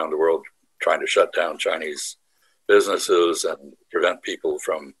running around the world trying to shut down Chinese businesses and prevent people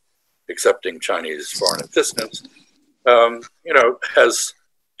from accepting Chinese foreign assistance, has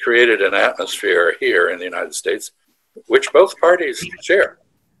created an atmosphere here in the United States, which both parties share.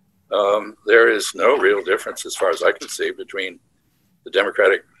 There is no real difference, as far as I can see, between the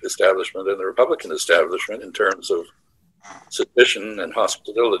Democratic establishment and the Republican establishment in terms of suspicion and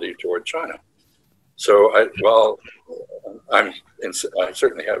hostility toward China. So while I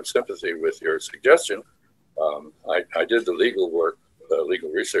certainly have sympathy with your suggestion, I did the legal work,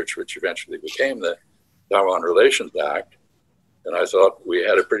 legal research, which eventually became the Taiwan Relations Act, and I thought we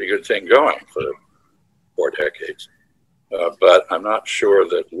had a pretty good thing going for 4 decades. But I'm not sure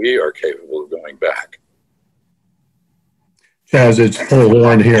that we are capable of going back. Chaz, it's Paul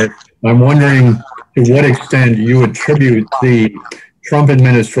Warren here. I'm wondering to what extent you attribute the Trump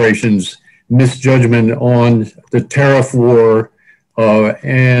administration's misjudgment on the tariff war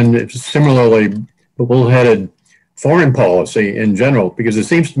and similarly bullheaded foreign policy in general, because it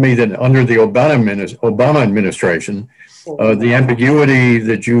seems to me that under the Obama administration, the ambiguity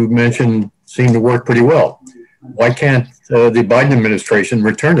that you mentioned seemed to work pretty well. Why can't the Biden administration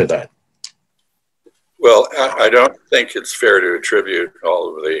return to that? Well, I don't think it's fair to attribute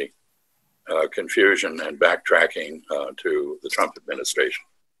all of the confusion and backtracking to the Trump administration.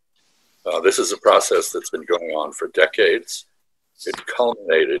 This is a process that's been going on for decades. It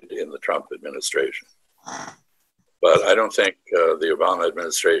culminated in the Trump administration. But I don't think the Obama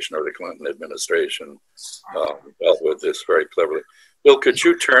administration or the Clinton administration dealt with this very cleverly. Bill, could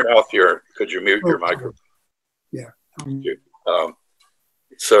you mute your microphone? Yeah.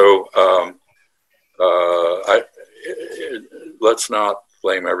 Let's not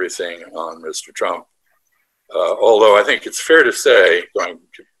blame everything on Mr. Trump. Although I think it's fair to say, going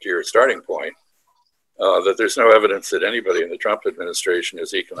to your starting point, that there's no evidence that anybody in the Trump administration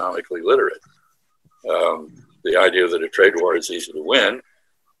is economically literate. The idea that a trade war is easy to win,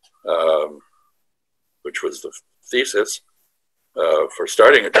 which was the thesis for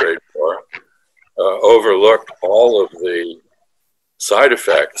starting a trade war, overlooked all of the side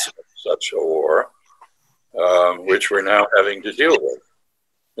effects of such a war, which we're now having to deal with.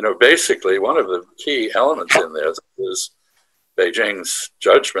 Basically, one of the key elements in this is Beijing's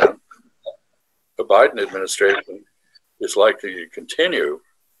judgment. The Biden administration is likely to continue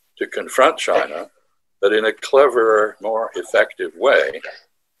to confront China, but in a cleverer, more effective way,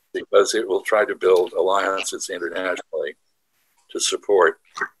 because it will try to build alliances internationally to support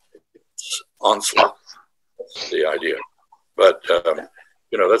its onslaught. That's the idea. But,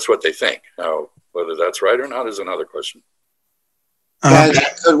 that's what they think. Now, whether that's right or not is another question.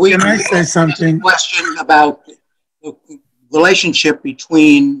 Could we Can I say something? Question about the relationship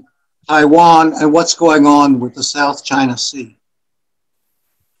between Taiwan and what's going on with the South China Sea?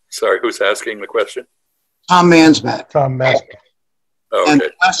 Sorry, who's asking the question? Tom Mansbach. Tom Mansbach. Oh, okay. And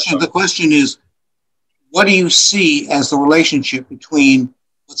the question is, what do you see as the relationship between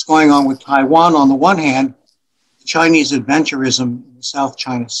what's going on with Taiwan on the one hand, Chinese adventurism in the South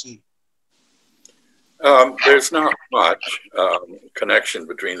China Sea? There's not much connection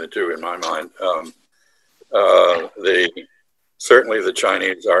between the two in my mind. Certainly the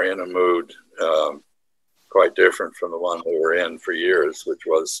Chinese are in a mood quite different from the one they were in for years, which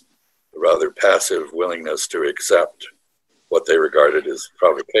was a rather passive willingness to accept what they regarded as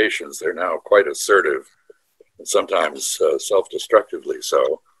provocations. They're now quite assertive, and sometimes self-destructively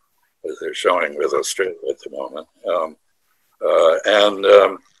so, as they're showing with Australia at the moment.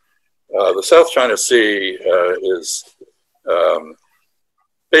 The South China Sea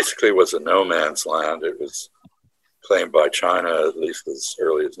basically was a no man's land. It was claimed by China at least as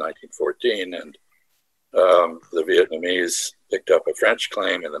early as 1914, and the Vietnamese picked up a French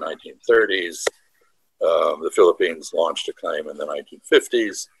claim in the 1930s. The Philippines launched a claim in the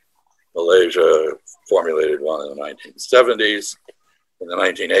 1950s. Malaysia formulated one in the 1970s. In the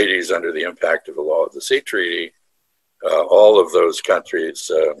 1980s, under the impact of the Law of the Sea Treaty, all of those countries,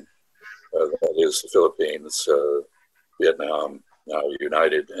 that is the Philippines, Vietnam, now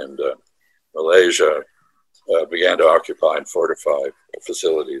united, and Malaysia, began to occupy and fortify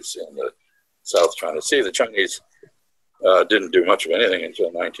facilities in the South China Sea. The Chinese didn't do much of anything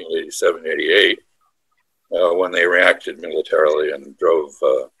until 1987, 88, when they reacted militarily and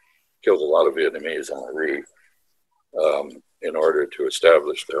killed a lot of Vietnamese on the reef in order to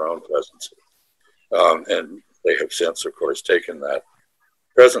establish their own presence. And they have since, of course, taken that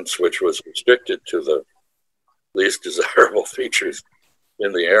presence, which was restricted to the least desirable features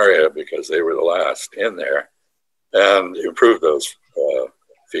in the area because they were the last in there, and improved those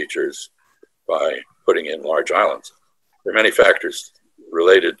features by putting in large islands. There are many factors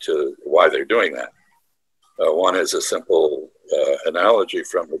related to why they're doing that. One is a simple analogy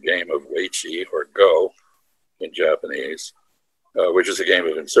from the game of weiqi, or go in Japanese, which is a game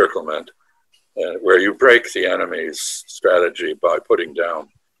of encirclement, where you break the enemy's strategy by putting down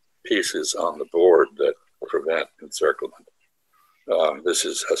pieces on the board that prevent encirclement. This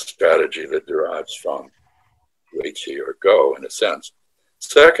is a strategy that derives from weiqi, or go, in a sense.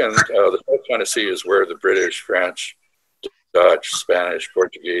 Second, the South China Sea is where the British, French, Dutch, Spanish,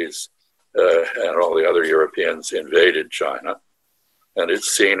 Portuguese, and all the other Europeans invaded China, and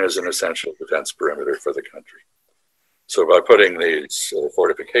it's seen as an essential defense perimeter for the country. So by putting these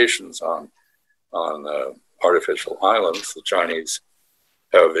fortifications on artificial islands, the Chinese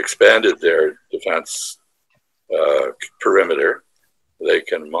have expanded their defense perimeter. They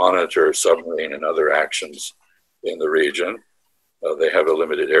can monitor submarine and other actions in the region. They have a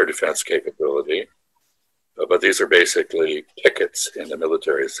limited air defense capability, but these are basically pickets in the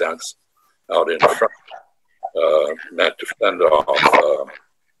military sense out in front, meant to fend off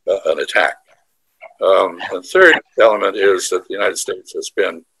an attack. The third element is that the United States has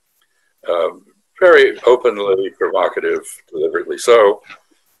been very openly provocative, deliberately so,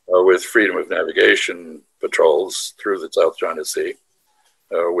 with freedom of navigation patrols through the South China Sea,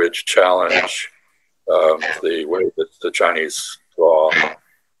 which challenge the way that the Chinese draw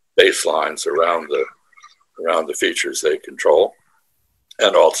baselines around the features they control,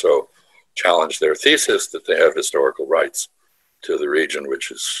 and also challenge their thesis that they have historical rights to the region,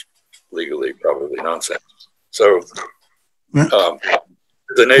 which is legally probably nonsense. So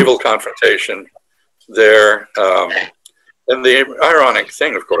the naval confrontation there, and the ironic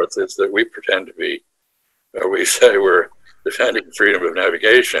thing, of course, is that we pretend to be, we say we're defending freedom of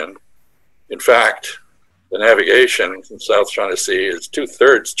navigation. In fact, the navigation in South China Sea is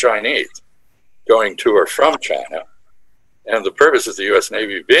 2/3 Chinese going to or from China. And the purpose of the U.S.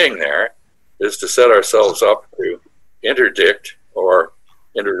 Navy being there is to set ourselves up to interdict or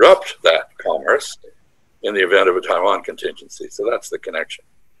interrupt that commerce in the event of a Taiwan contingency. So that's the connection.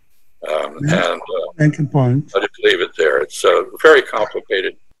 Thank you, point. I'll just leave it there. It's very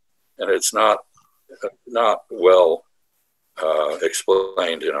complicated, and it's not well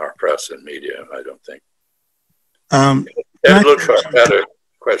explained in our press and media, I don't think. Ed Ludwig had a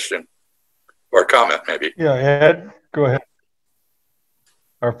question or comment, maybe. Yeah, Ed, go ahead.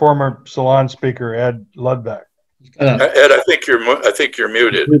 Our former Salon speaker, Ed Ludwig. Ed, I think you're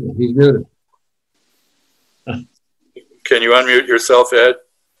muted. He's muted. Can you unmute yourself, Ed?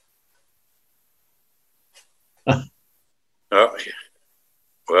 No.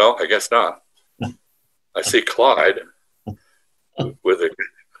 Well, I guess not. I see Clyde with a.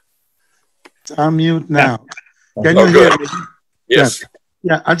 I'm mute now. Can you hear me? Yes.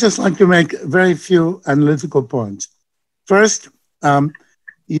 Yeah, I'd just like to make very few analytical points. First,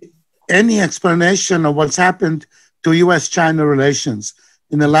 any explanation of what's happened to U.S.-China relations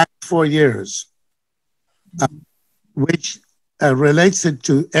in the last 4 years, which relates it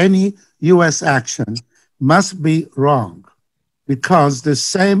to any U.S. action, must be wrong, because the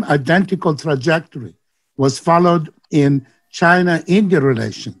same identical trajectory was followed in China-India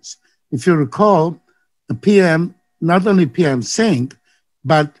relations. If you recall, the PM, not only PM Singh,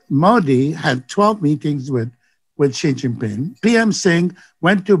 but Modi had 12 meetings with Xi Jinping. PM Singh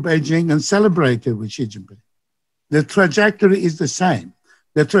went to Beijing and celebrated with Xi Jinping. The trajectory is the same.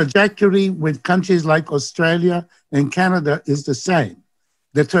 The trajectory with countries like Australia and Canada is the same.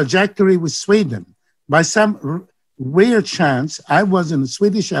 The trajectory with Sweden, by some weird chance, I was in the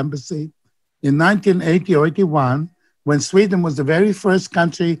Swedish embassy in 1980 or 81 when Sweden was the very first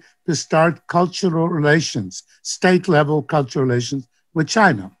country to start cultural relations, state-level cultural relations with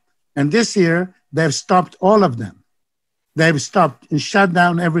China. And this year, they've stopped all of them. They've stopped and shut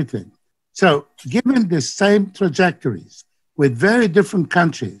down everything. So given the same trajectories with very different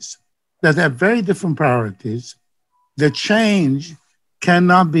countries that have very different priorities, the change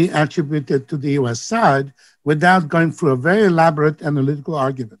cannot be attributed to the US side without going through a very elaborate analytical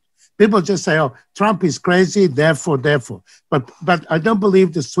argument. People just say, oh, Trump is crazy, therefore. But I don't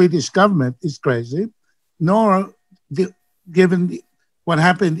believe the Swedish government is crazy, nor given what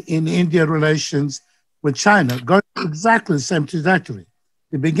happened in India relations with China, going exactly the same trajectory.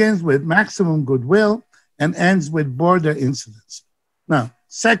 It begins with maximum goodwill and ends with border incidents. Now,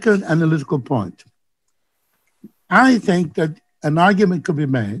 second analytical point. I think that an argument could be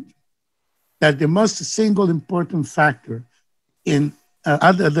made that the most single important factor in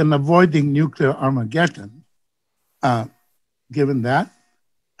other than avoiding nuclear Armageddon, given that,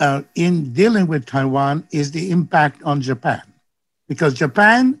 in dealing with Taiwan is the impact on Japan. Because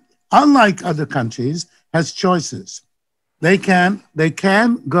Japan, unlike other countries, has choices. They can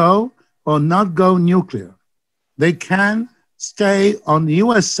go or not go nuclear. They can stay on the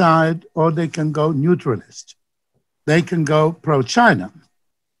US side or they can go neutralist. They can go pro-China.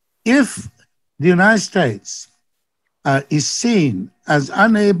 If the United States is seen as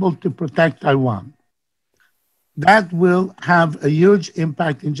unable to protect Taiwan, that will have a huge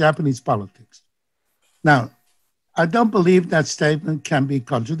impact in Japanese politics. Now, I don't believe that statement can be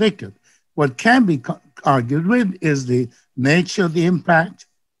contradicted. What can be argued with is the nature of the impact,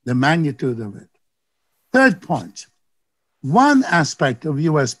 the magnitude of it. Third point, one aspect of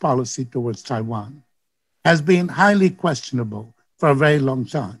US policy towards Taiwan has been highly questionable for a very long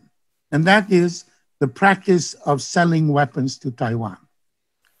time, and that is the practice of selling weapons to Taiwan.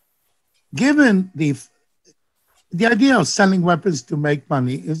 Given the idea of selling weapons to make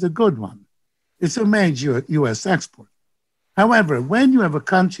money is a good one. It's a major US export. However, when you have a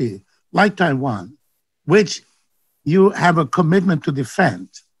country like Taiwan, which you have a commitment to defend,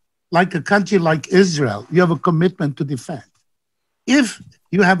 like a country like Israel, you have a commitment to defend. If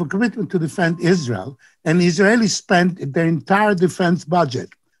you have a commitment to defend Israel and Israelis spend their entire defense budget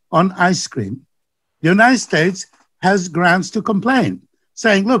on ice cream, the United States has grounds to complain,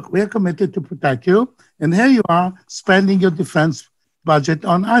 saying, look, we're committed to protect you, and here you are spending your defense budget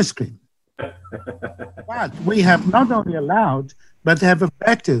on ice cream. But we have not only allowed, but have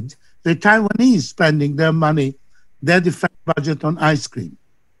abetted the Taiwanese spending their money, their defense budget on ice cream,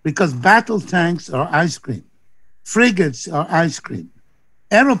 because battle tanks are ice cream, frigates are ice cream,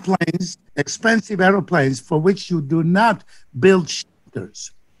 aeroplanes, expensive aeroplanes for which you do not build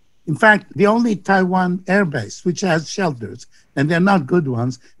shelters. In fact, the only Taiwan air base which has shelters, and they're not good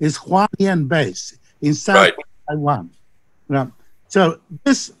ones, is Hualien Base in South Taiwan. So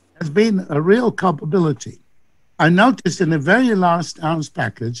this has been a real culpability. I noticed in a very last ounce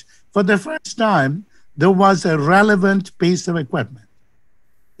package, for the first time, there was a relevant piece of equipment.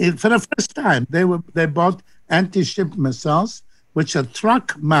 For the first time, they bought anti-ship missiles, which are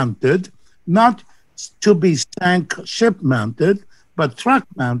truck-mounted, not to be sank ship-mounted, but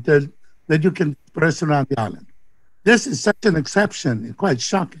truck-mounted that you can disperse around the island. This is such an exception, quite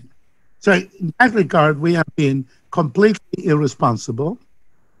shocking. So in that regard, we have been completely irresponsible,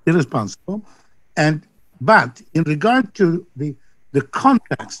 but in regard to the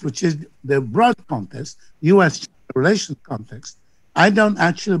context, which is the broad context, U.S. relations context, I don't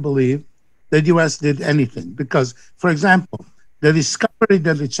actually believe the U.S. did anything because, for example, the discovery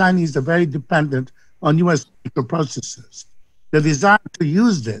that the Chinese are very dependent on U.S. microprocessors, the desire to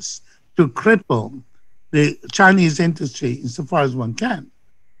use this to cripple the Chinese industry insofar as one can.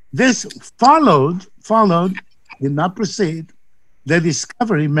 This followed, did not precede, the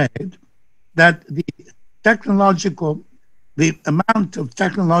discovery made that the amount of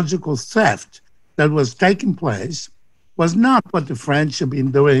technological theft that was taking place was not what the French have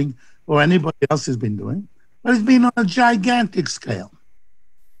been doing or anybody else has been doing, but it's been on a gigantic scale,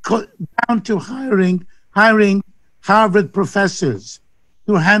 down to hiring Harvard professors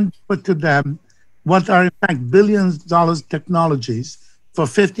to hand over to them what are in fact billions of dollars technologies for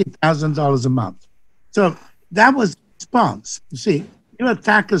 $50,000 a month. So that was the response. You see, you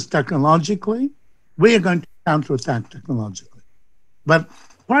attack us technologically, we are going to counterattack technologically. But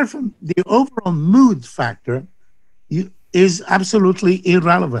apart from the overall mood factor, is absolutely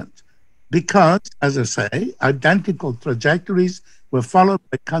irrelevant because, as I say, identical trajectories were followed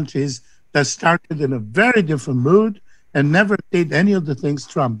by countries that started in a very different mood and never did any of the things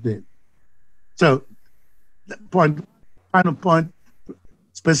Trump did. So, final point,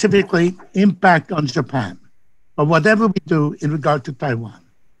 specifically impact on Japan, or whatever we do in regard to Taiwan.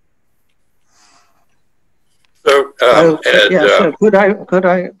 So, Ed, so could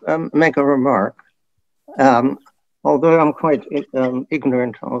I make a remark? Although I'm quite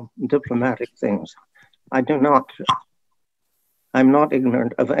ignorant of diplomatic things, I'm not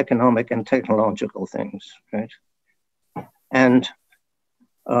ignorant of economic and technological things, right? And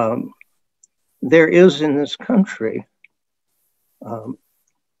there is in this country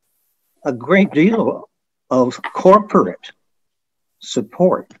a great deal of corporate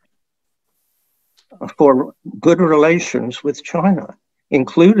support for good relations with China,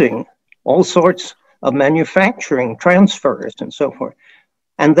 including all sorts of manufacturing transfers and so forth.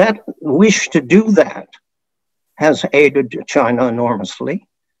 And that wish to do that has aided China enormously,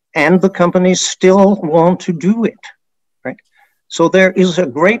 and the companies still want to do it, right? So there is a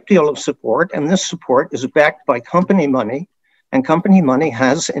great deal of support, and this support is backed by company money, and company money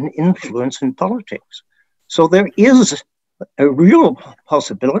has an influence in politics. So there is a real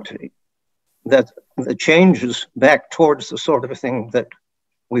possibility that the changes back towards the sort of thing that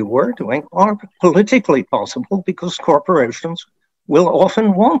we were doing are politically possible because corporations will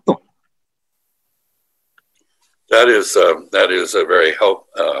often want them. That is a very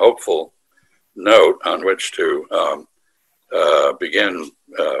hopeful note on which to begin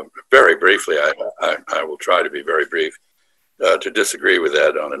very briefly. I will try to be very brief to disagree with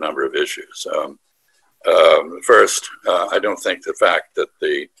Ed on a number of issues. First, I don't think the fact that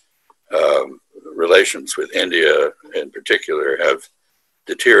the relations with India in particular have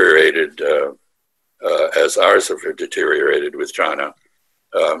deteriorated as ours have deteriorated with China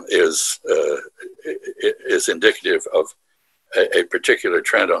is indicative of a particular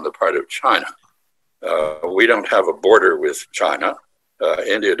trend on the part of China. We don't have a border with China.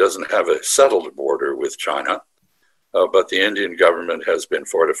 India doesn't have a settled border with China, but the Indian government has been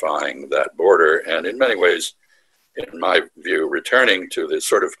fortifying that border and in many ways, in my view, returning to the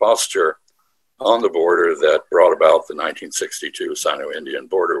sort of posture on the border that brought about the 1962 Sino-Indian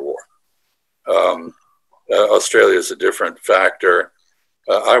border war. Australia is a different factor.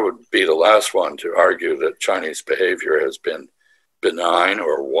 I would be the last one to argue that Chinese behavior has been benign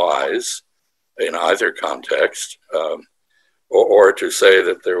or wise in either context, or to say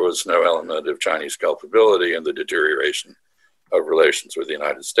that there was no element of Chinese culpability in the deterioration of relations with the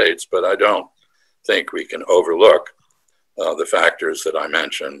United States. But I don't think we can overlook the factors that I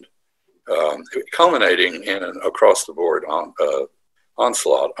mentioned, culminating in an across-the-board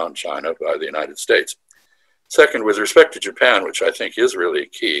onslaught on China by the United States. Second, with respect to Japan, which I think is really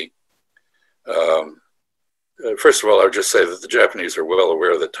key, first of all, I would just say that the Japanese are well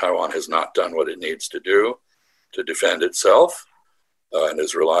aware that Taiwan has not done what it needs to do to defend itself and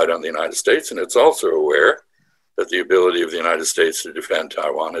has relied on the United States. And it's also aware that the ability of the United States to defend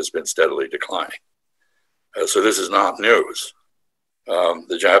Taiwan has been steadily declining. So this is not news.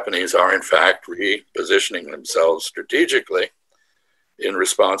 The Japanese are, in fact, repositioning themselves strategically in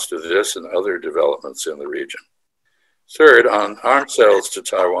response to this and other developments in the region. Third, on arms sales to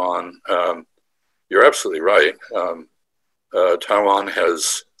Taiwan, you're absolutely right. Taiwan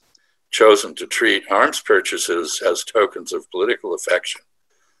has chosen to treat arms purchases as tokens of political affection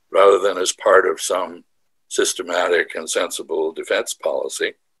rather than as part of some systematic and sensible defense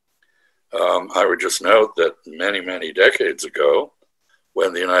policy. I would just note that many, many decades ago,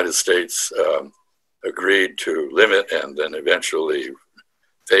 when the United States agreed to limit and then eventually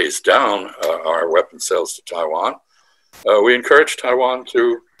phase down our weapons sales to Taiwan, we encouraged Taiwan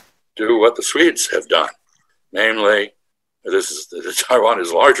to do what the Swedes have done. Namely, Taiwan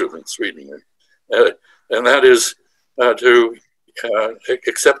is larger than Sweden, and that is to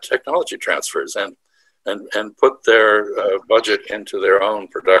accept technology transfers and put their budget into their own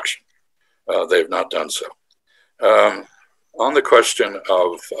production. They've not done so. On the question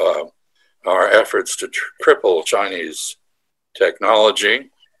of our efforts to cripple Chinese technology,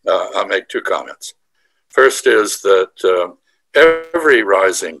 I'll make two comments. First is that every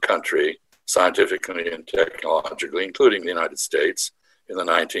rising country, scientifically and technologically, including the United States in the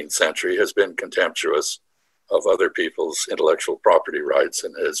 19th century, has been contemptuous of other people's intellectual property rights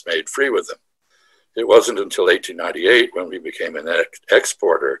and has made free with them. It wasn't until 1898 when we became an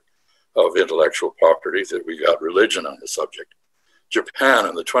exporter of intellectual property that we got religion on the subject. Japan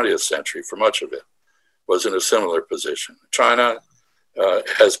in the 20th century, for much of it, was in a similar position. China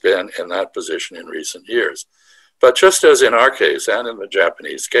has been in that position in recent years. But just as in our case and in the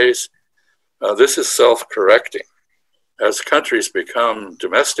Japanese case, this is self-correcting. As countries become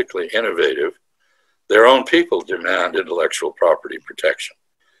domestically innovative, their own people demand intellectual property protection.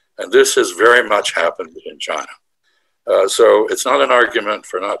 And this has very much happened in China. So it's not an argument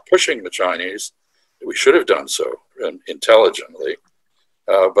for not pushing the Chinese. We should have done so intelligently,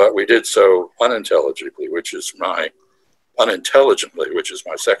 but we did so unintelligently, which is my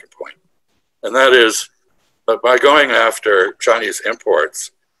second point. And that is that by going after Chinese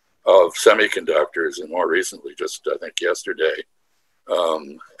imports of semiconductors, and more recently, just I think yesterday,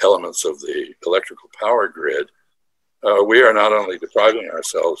 elements of the electrical power grid, we are not only depriving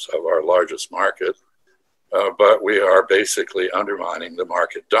ourselves of our largest market, but we are basically undermining the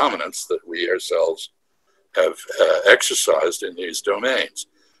market dominance that we ourselves have exercised in these domains.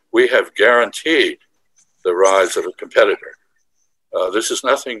 We have guaranteed the rise of a competitor. This is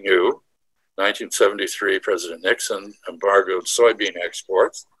nothing new. 1973, President Nixon embargoed soybean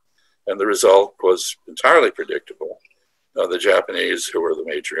exports, and the result was entirely predictable. The Japanese, who were the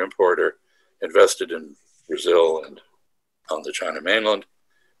major importer, invested in Brazil and on the China mainland,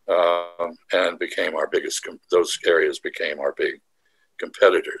 and became our biggest, those areas became our big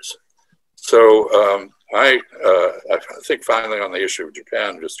competitors. So I think finally on the issue of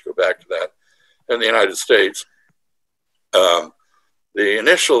Japan, just to go back to that, and the United States, the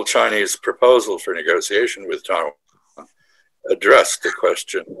initial Chinese proposal for negotiation with Taiwan addressed the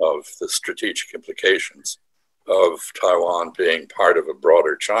question of the strategic implications of Taiwan being part of a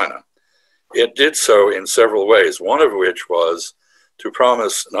broader China. It did so in several ways, one of which was to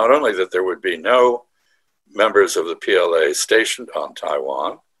promise not only that there would be no members of the PLA stationed on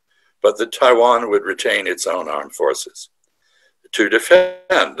Taiwan, but that Taiwan would retain its own armed forces to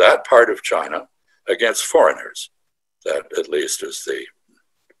defend that part of China against foreigners. That at least is the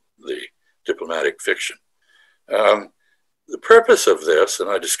diplomatic fiction. The purpose of this, and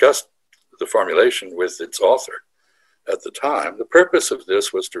I discussed the formulation with its author at the time, the purpose of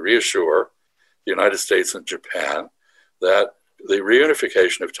this was to reassure the United States and Japan that the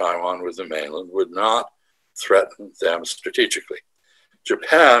reunification of Taiwan with the mainland would not threaten them strategically.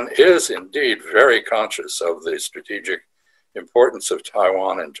 Japan is indeed very conscious of the strategic importance of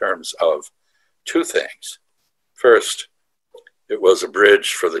Taiwan in terms of two things. First, it was a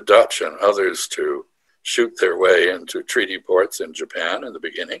bridge for the Dutch and others to shoot their way into treaty ports in Japan in the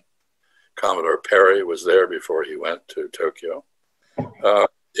beginning. Commodore Perry was there before he went to Tokyo.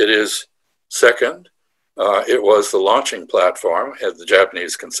 It is second, it was the launching platform, as the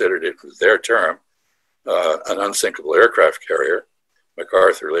Japanese considered it was their term, an unsinkable aircraft carrier.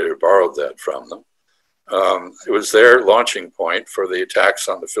 MacArthur later borrowed that from them. It was their launching point for the attacks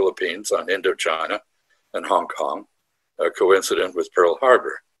on the Philippines, on Indochina and Hong Kong, coincident with Pearl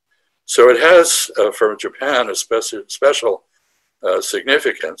Harbor. So it has, for Japan, a special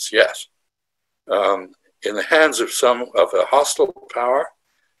significance, yes. In the hands of a hostile power,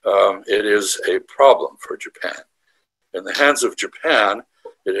 it is a problem for Japan. In the hands of Japan,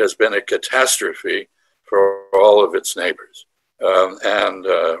 it has been a catastrophe for all of its neighbors.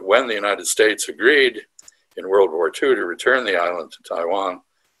 When the United States agreed in World War II to return the island to Taiwan,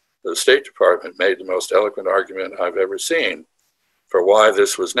 the State Department made the most eloquent argument I've ever seen for why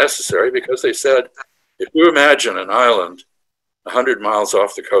this was necessary, because they said, if you imagine an island 100 miles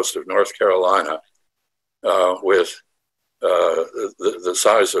off the coast of North Carolina with the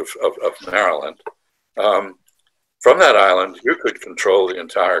size of Maryland, from that island, you could control the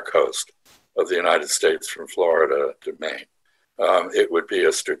entire coast of the United States from Florida to Maine. It would be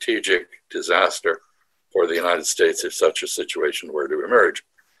a strategic disaster for the United States if such a situation were to emerge.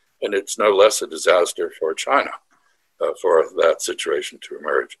 And it's no less a disaster for China for that situation to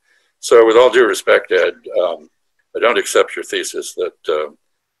emerge. So with all due respect, Ed, I don't accept your thesis that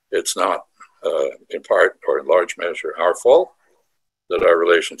it's not in part or in large measure our fault that our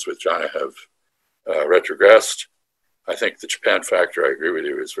relations with China have retrogressed. I think the Japan factor, I agree with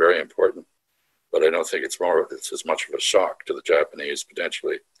you, is very important, but I don't think it's as much of a shock to the Japanese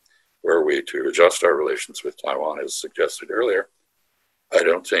potentially were we to adjust our relations with Taiwan as suggested earlier.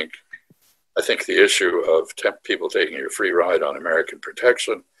 I think the issue of people taking a free ride on American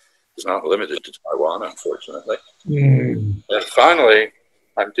protection is not limited to Taiwan, unfortunately. And finally,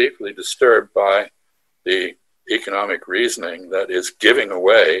 I'm deeply disturbed by the economic reasoning that is giving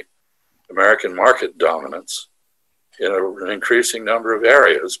away American market dominance in an increasing number of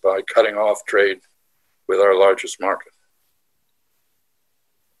areas by cutting off trade with our largest market.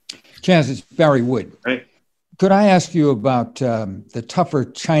 Chaz, it's Barry Wood. Right. Could I ask you about the tougher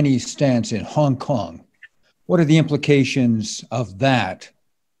Chinese stance in Hong Kong? What are the implications of that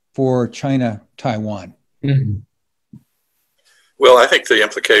for China-Taiwan? Mm-hmm. Well, I think the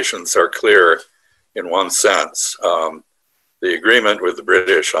implications are clear in one sense. The agreement with the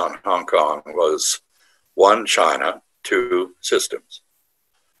British on Hong Kong was one China, two systems.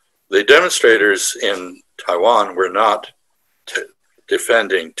 The demonstrators in Taiwan were not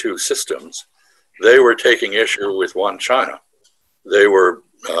defending two systems. They were taking issue with one China. They were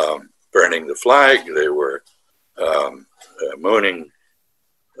burning the flag. They were mooning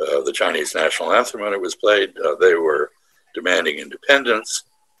the Chinese national anthem when it was played. They were demanding independence.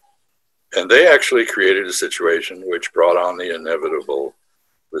 And they actually created a situation which brought on the inevitable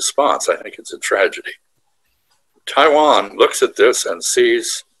response. I think it's a tragedy. Taiwan looks at this and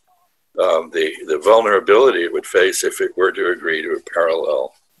sees the vulnerability it would face if it were to agree to a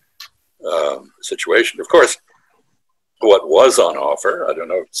parallel situation. Of course, what was on offer, I don't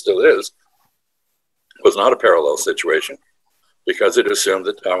know if it still is, was not a parallel situation because it assumed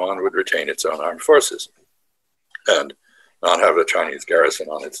that Taiwan would retain its own armed forces and not have a Chinese garrison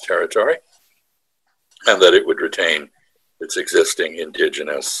on its territory, and that it would retain its existing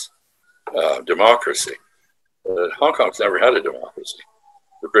indigenous democracy. Hong Kong's never had a democracy.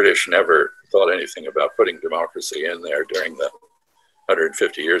 The British never thought anything about putting democracy in there during the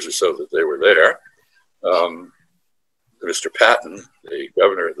 150 years or so that they were there. Mr. Patton, the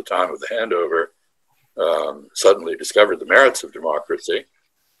governor at the time of the handover, suddenly discovered the merits of democracy.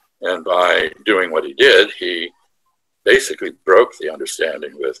 And by doing what he did, he basically broke the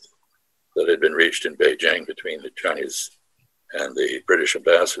understanding that had been reached in Beijing between the Chinese and the British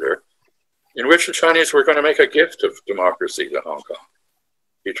ambassador, in which the Chinese were going to make a gift of democracy to Hong Kong.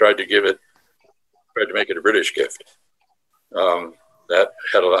 He tried to make it a British gift. That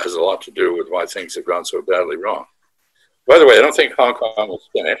has a lot to do with why things have gone so badly wrong. By the way, I don't think Hong Kong is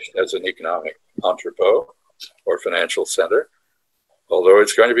finished as an economic entrepot or financial center, although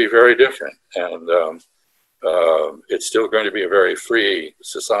it's going to be very different. And it's still going to be a very free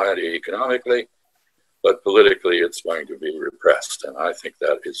society economically, but politically it's going to be repressed. And I think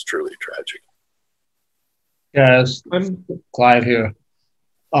that is truly tragic. Yes, I'm Clive here.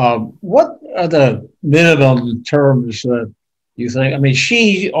 What are the minimum terms that you think? I mean,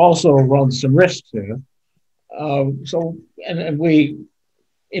 she also runs some risks here. And we,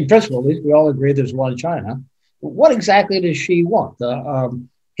 in principle, at least, we all agree there's one China. What exactly does she want?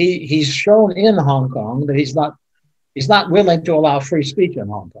 He's shown in Hong Kong that he's not willing to allow free speech in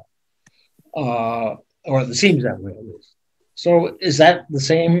Hong Kong, or it seems that way at least. So is that the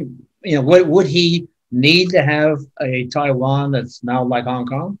same? Would he need to have a Taiwan that's now like Hong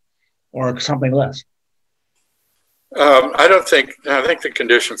Kong, or something less? I think the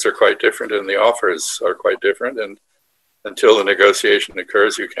conditions are quite different and the offers are quite different. And until the negotiation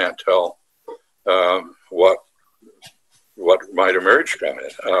occurs, you can't tell what might emerge from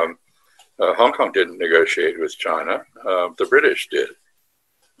it. Hong Kong didn't negotiate with China. The British did.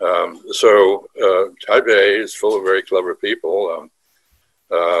 So Taipei is full of very clever people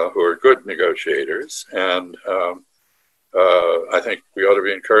who are good negotiators. And I think we ought to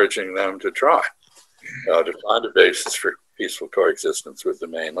be encouraging them to try to find a basis for peaceful coexistence with the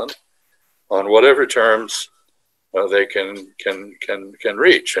mainland on whatever terms they can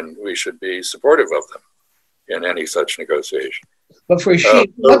reach, and we should be supportive of them in any such negotiation. But for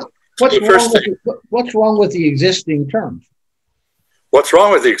what's wrong with the existing terms? What's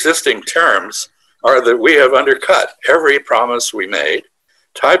wrong with the existing terms are that we have undercut every promise we made.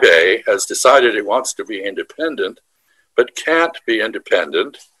 Taipei has decided it wants to be independent, but can't be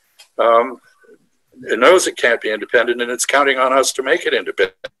independent. It knows it can't be independent, and it's counting on us to make it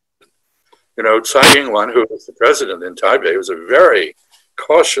independent. Tsai Ing-wen, who was the president in Taipei, was a very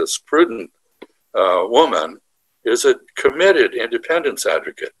cautious, prudent woman, is a committed independence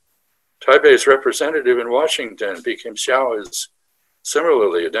advocate. Taipei's representative in Washington, Bi Kim Xiao, is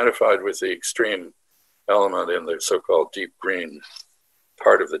similarly identified with the extreme element in the so-called deep green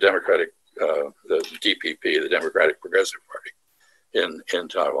part of the Democratic, the DPP, the Democratic Progressive Party in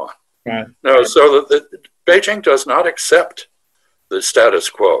Taiwan. Right. No, so Beijing does not accept the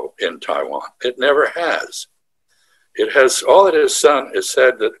status quo in Taiwan. It never has. It has, all it has done is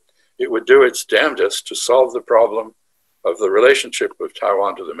said that it would do its damnedest to solve the problem of the relationship of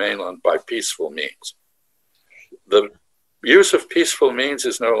Taiwan to the mainland by peaceful means. The use of peaceful means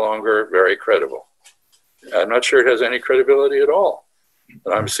is no longer very credible. I'm not sure it has any credibility at all.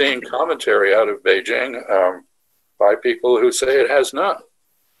 And I'm seeing commentary out of Beijing by people who say it has none.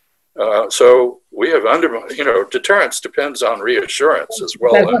 So we have deterrence depends on reassurance as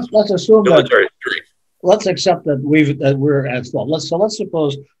well as let's assume military strength. Let's accept that we're at fault. So let's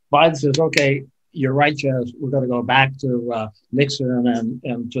suppose Biden says, okay, you're right, Jazz. We're going to go back to Nixon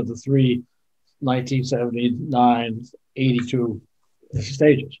and to the three 1979, 82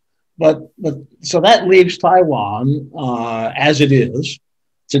 stages. But so that leaves Taiwan as it is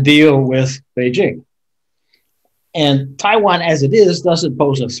to deal with Beijing. And Taiwan as it is doesn't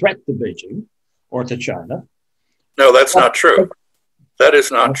pose a threat to Beijing or to China. No, that's not true. That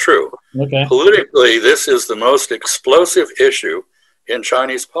is not true. Okay. Politically, this is the most explosive issue in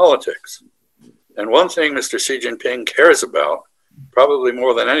Chinese politics. And one thing Mr. Xi Jinping cares about, probably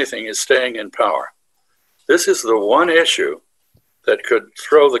more than anything, is staying in power. This is the one issue that could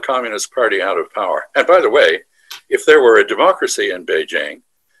throw the Communist Party out of power. And by the way, if there were a democracy in Beijing,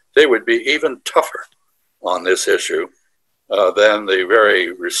 they would be even tougher on this issue than the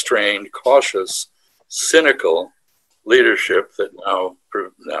very restrained, cautious, cynical leadership that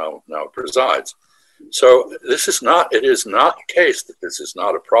now presides. So it is not the case that this is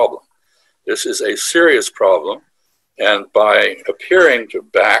not a problem. This is a serious problem. And by appearing to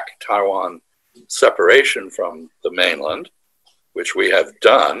back Taiwan separation from the mainland, which we have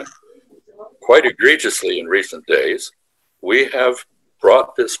done quite egregiously in recent days, we have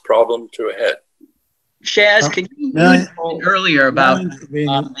brought this problem to a head. Shaz, could you mention earlier about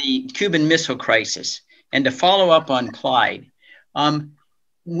the Cuban Missile Crisis? And to follow up on Clyde,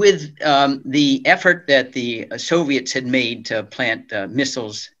 with the effort that the Soviets had made to plant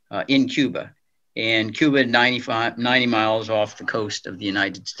missiles in Cuba, and Cuba 90 miles off the coast of the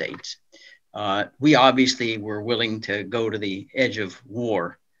United States, we obviously were willing to go to the edge of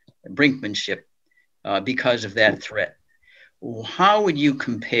war, brinkmanship, because of that threat. How would you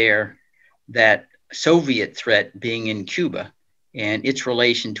compare that Soviet threat being in Cuba and its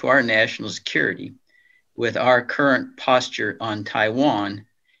relation to our national security with our current posture on Taiwan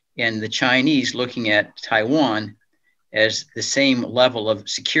and the Chinese looking at Taiwan as the same level of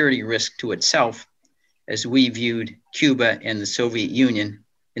security risk to itself as we viewed Cuba and the Soviet Union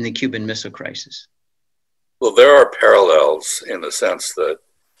in the Cuban Missile Crisis? Well, there are parallels in the sense that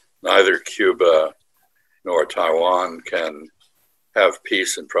neither Cuba nor Taiwan can have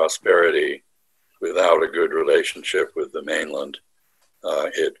peace and prosperity without a good relationship with the mainland.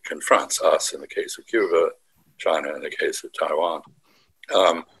 It confronts us in the case of Cuba, China in the case of Taiwan.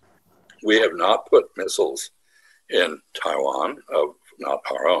 We have not put missiles in Taiwan, not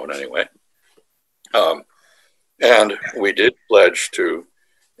our own anyway. And we did pledge to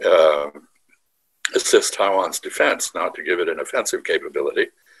assist Taiwan's defense, not to give it an offensive capability.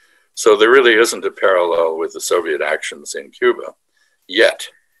 So there really isn't a parallel with the Soviet actions in Cuba yet.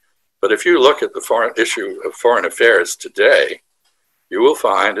 But if you look at the issue of foreign affairs today, you will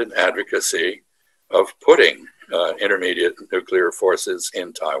find an advocacy of putting intermediate nuclear forces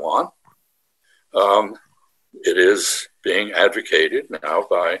in Taiwan. It is being advocated now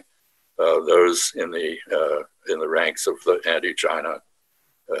by those in the ranks of the anti-China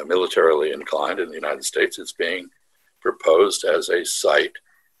militarily inclined in the United States. It's being proposed as a site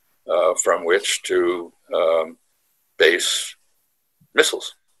from which to base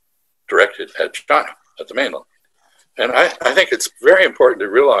missiles directed at China, at the mainland. And I think it's very important to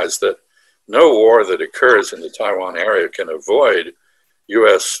realize that no war that occurs in the Taiwan area can avoid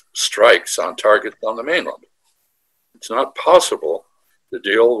US strikes on targets on the mainland. It's not possible to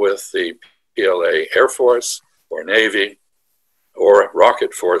deal with the PLA Air Force or Navy or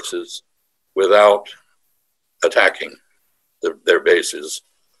rocket forces without attacking their bases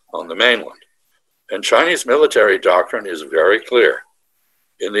on the mainland. And Chinese military doctrine is very clear.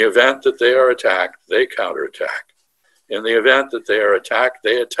 In the event that they are attacked, they counterattack. In the event that they are attacked,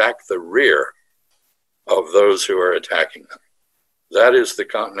 they attack the rear of those who are attacking them. That is the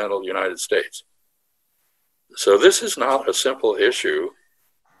continental United States. So this is not a simple issue.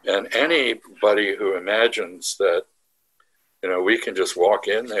 And anybody who imagines that, we can just walk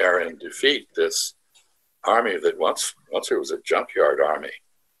in there and defeat this army that once it was a junkyard army,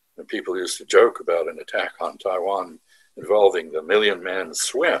 and people used to joke about an attack on Taiwan involving the million-man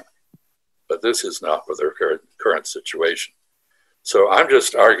swim. But this is not with their current situation. So I'm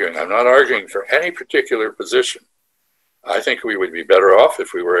just arguing. I'm not arguing for any particular position. I think we would be better off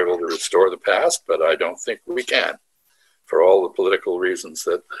if we were able to restore the past, but I don't think we can for all the political reasons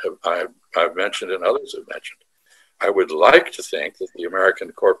that I've mentioned and others have mentioned. I would like to think that the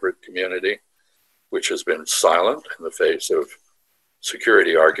American corporate community, which has been silent in the face of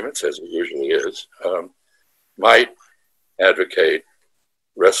security arguments, as it usually is, might advocate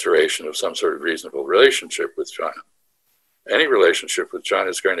restoration of some sort of reasonable relationship with China. Any relationship with China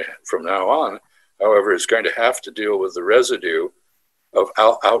is going to, from now on, however, is going to have to deal with the residue of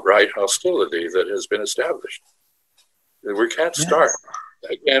outright hostility that has been established. We can't start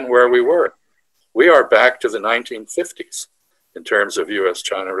again where we were. We are back to the 1950s in terms of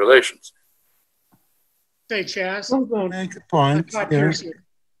U.S.-China relations. Say, Chaz. Make a point here.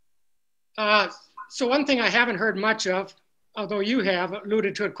 So one thing I haven't heard much of, although you have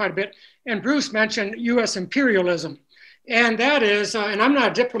alluded to it quite a bit, and Bruce mentioned U.S. imperialism. And that is, and I'm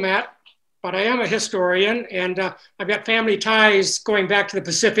not a diplomat, but I am a historian, and I've got family ties going back to the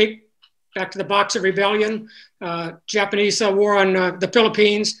Pacific, back to the Boxer Rebellion, Japanese war on the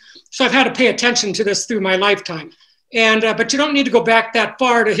Philippines. So I've had to pay attention to this through my lifetime. And but you don't need to go back that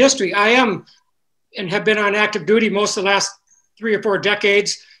far to history. I am and have been on active duty most of the last 3 or 4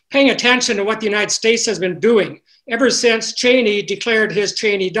 decades, paying attention to what the United States has been doing ever since Cheney declared his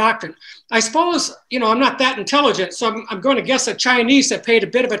Cheney Doctrine. I suppose, you know, I'm not that intelligent, so I'm going to guess the Chinese have paid a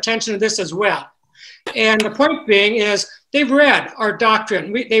bit of attention to this as well. And the point being is they've read our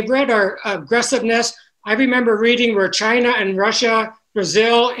doctrine. They've read our aggressiveness. I remember reading where China and Russia,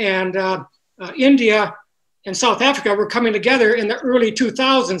 Brazil, and India and South Africa were coming together in the early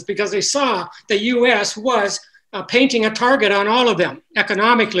 2000s because they saw the US was painting a target on all of them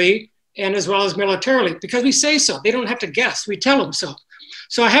economically and as well as militarily, because we say so. They don't have to guess. We tell them so.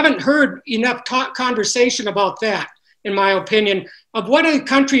 So I haven't heard enough conversation about that, in my opinion, of what a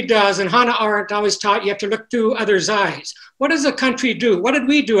country does. And Hannah Arendt always taught you have to look through others' eyes. What does a country do? What did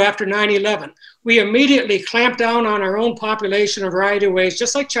we do after 9/11? We immediately clamped down on our own population in a variety of ways,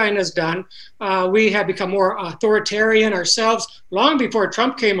 just like China's done. We have become more authoritarian ourselves. Long before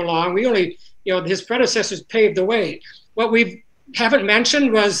Trump came along, we only, you know, his predecessors paved the way. What we haven't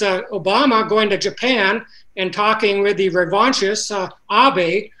mentioned was Obama going to Japan and talking with the revanchists,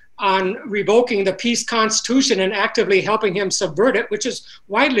 Abe, on revoking the peace constitution and actively helping him subvert it, which is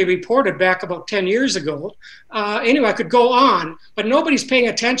widely reported back about 10 years ago. Anyway, I could go on, but nobody's paying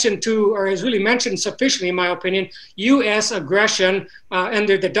attention to, or has really mentioned sufficiently, in my opinion, U.S. aggression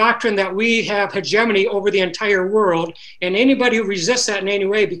under the doctrine that we have hegemony over the entire world, and anybody who resists that in any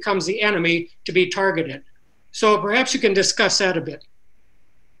way becomes the enemy to be targeted. So perhaps you can discuss that a bit.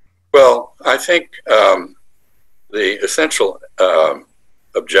 Well, I think the essential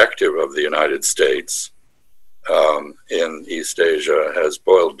objective of the United States in East Asia has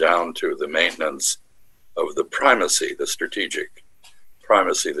boiled down to the maintenance of the primacy, the strategic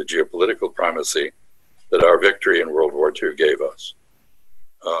primacy, the geopolitical primacy that our victory in World War II gave us.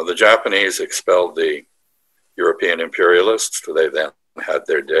 The Japanese expelled the European imperialists. They then had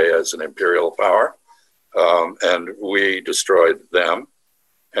their day as an imperial power, and we destroyed them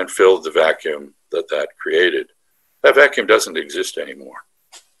and filled the vacuum that created. That vacuum doesn't exist anymore.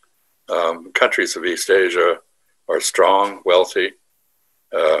 Countries of East Asia are strong, wealthy.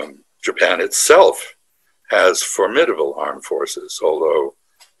 Japan itself has formidable armed forces, although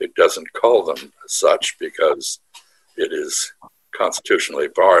it doesn't call them such because it is constitutionally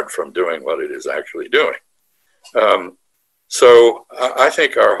barred from doing what it is actually doing. So I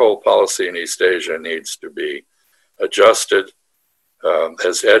think our whole policy in East Asia needs to be adjusted,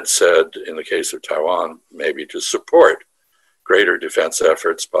 as Ed said, in the case of Taiwan, maybe to support greater defense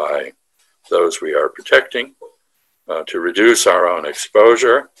efforts by those we are protecting, to reduce our own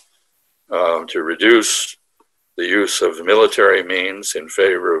exposure, to reduce the use of military means in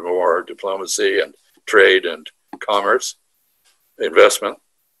favor of more diplomacy and trade and commerce, investment.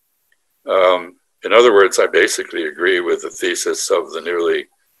 In other words, I basically agree with the thesis of the newly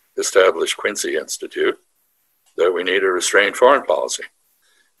established Quincy Institute that we need a restrained foreign policy.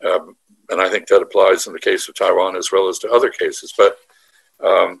 And I think that applies in the case of Taiwan as well as to other cases. But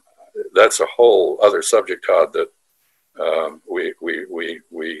that's a whole other subject, Todd, that we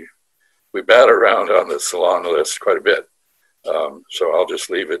bat around on the Salon list quite a bit. So I'll just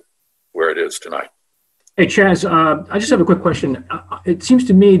leave it where it is tonight. Hey, Chaz, I just have a quick question. It seems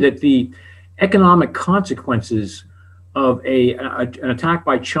to me that the economic consequences of an attack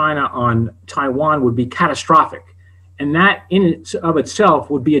by China on Taiwan would be catastrophic. And that in of itself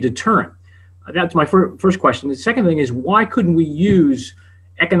would be a deterrent. That's my first question. The second thing is, why couldn't we use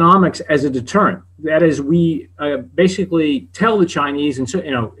economics as a deterrent? That is, we basically tell the Chinese, and so,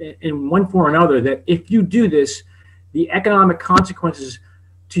 you know, in one form or another, that if you do this, the economic consequences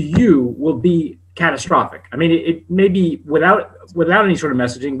to you will be catastrophic. I mean, it may be without any sort of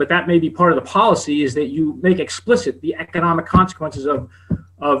messaging, but that may be part of the policy, is that you make explicit the economic consequences of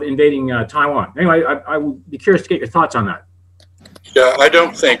invading Taiwan. Anyway, I would be curious to get your thoughts on that. Yeah, I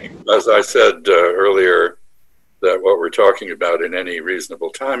don't think, as I said earlier, that what we're talking about in any reasonable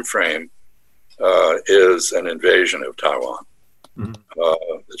time frame is an invasion of Taiwan.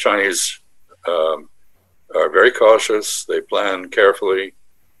 The Chinese are very cautious. They plan carefully.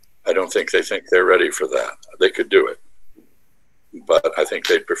 I don't think they think they're ready for that. They could do it, but I think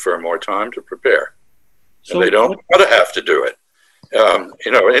they'd prefer more time to prepare. So and they don't want to have to do it.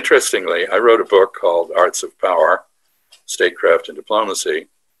 You know, interestingly, I wrote a book called Arts of Power, Statecraft and Diplomacy.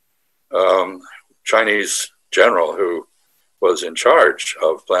 Chinese general who was in charge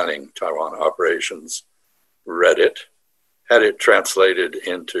of planning Taiwan operations read it, had it translated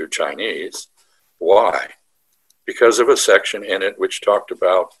into Chinese. Why? Because of a section in it which talked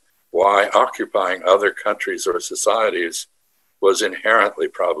about why occupying other countries or societies was inherently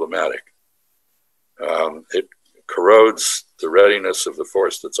problematic. It corrodes the readiness of the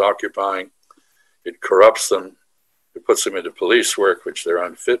force that's occupying. It corrupts them. It puts them into police work, which they're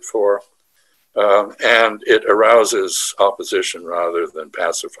unfit for. And it arouses opposition rather than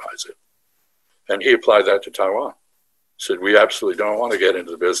pacifies it. And he applied that to Taiwan. He said, we absolutely don't want to get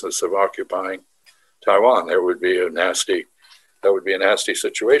into the business of occupying Taiwan. That would be a nasty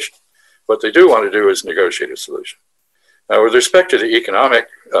situation. What they do want to do is negotiate a solution. Now, with respect to the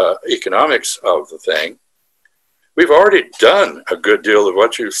economics of the thing, we've already done a good deal of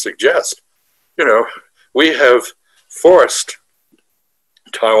what you suggest. You know, we have forced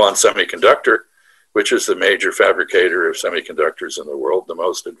Taiwan Semiconductor, which is the major fabricator of semiconductors in the world, the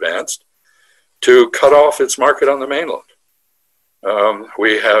most advanced, to cut off its market on the mainland.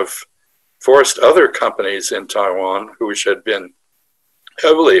 We have forced other companies in Taiwan, which had been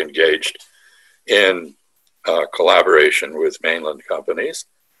heavily engaged in collaboration with mainland companies,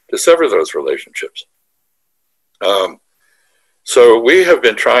 to sever those relationships. So we have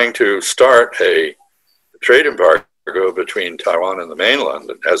been trying to start a trade embargo between Taiwan and the mainland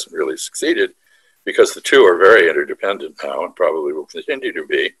that hasn't really succeeded because the two are very interdependent now and probably will continue to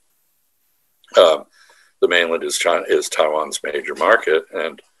be. The mainland is Taiwan's major market,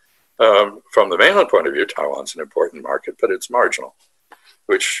 and from the mainland point of view, Taiwan's an important market, but it's marginal,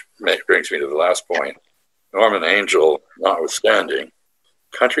 which brings me to the last point. Norman Angell notwithstanding,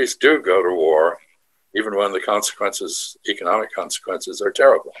 countries do go to war even when the consequences, economic consequences, are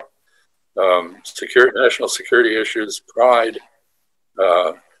terrible. National security issues, pride,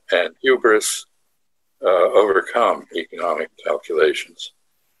 and hubris overcome economic calculations.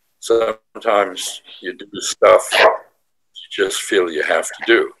 Sometimes you do stuff you just feel you have to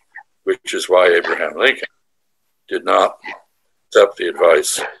do, which is why Abraham Lincoln did not accept the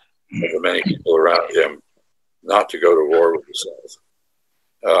advice of the many people around him not to go to war with the South.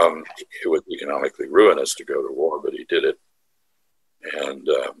 It was economically ruinous to go to war, but he did it. And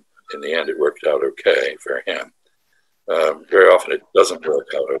in the end, it worked out okay for him. Very often it doesn't work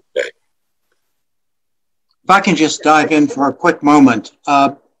out okay. If I can just dive in for a quick moment.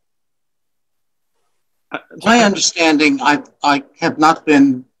 My understanding, I have not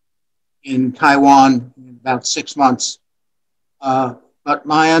been in Taiwan in about 6 months, but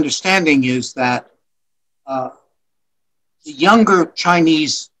my understanding is that the younger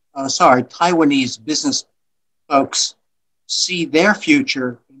Taiwanese business folks see their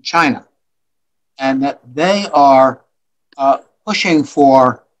future in China, and that they are pushing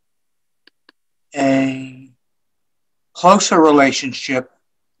for a closer relationship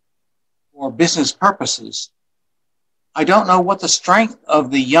for business purposes. I don't know what the strength of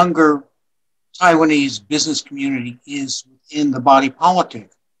the younger Taiwanese business community is within the body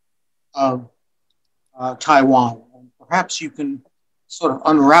politic of Taiwan. And perhaps you can sort of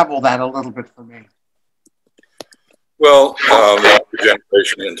unravel that a little bit for me. Well, the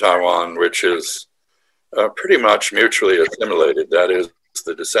generation in Taiwan, which is pretty much mutually assimilated, that is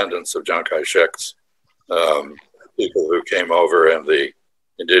the descendants of Chiang Kai-shek's people who came over and the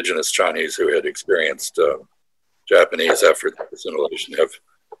indigenous Chinese who had experienced Japanese efforts of assimilation have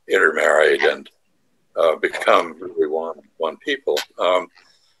intermarried and become really one people. There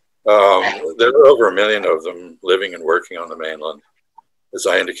are over 1 million of them living and working on the mainland. As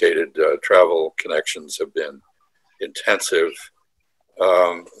I indicated, travel connections have been intensive.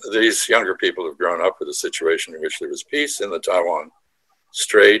 These younger people have grown up with a situation in which there was peace in the Taiwan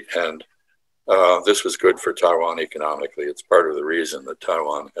Strait, and this was good for Taiwan economically. It's part of the reason that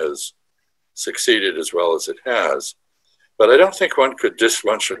Taiwan has succeeded as well as it has. But I don't think one should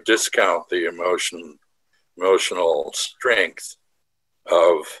discount the emotional strength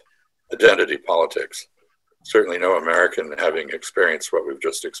of identity politics. Certainly no American, having experienced what we've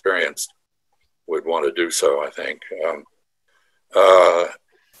just experienced, would want to do so, I think.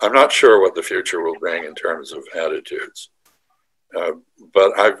 I'm not sure what the future will bring in terms of attitudes.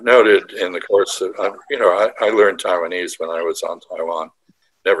 But I've noted in the course of, I learned Taiwanese when I was on Taiwan,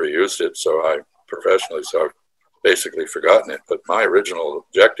 never used it, so I professionally, so I've basically forgotten it. But my original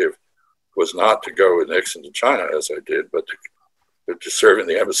objective was not to go with Nixon to China, as I did, but to serve in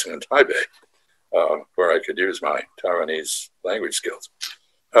the embassy in Taipei, where I could use my Taiwanese language skills.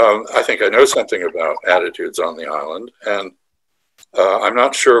 I think I know something about attitudes on the island, and I'm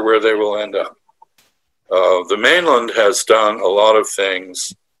not sure where they will end up. The mainland has done a lot of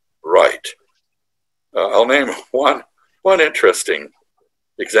things right. I'll name one interesting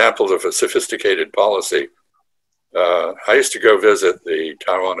example of a sophisticated policy. I used to go visit the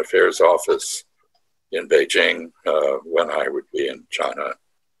Taiwan Affairs Office in Beijing when I would be in China.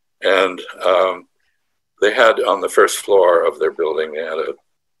 And they had on the first floor of their building, they had a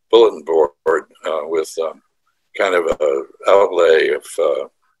bulletin board with kind of an outlay of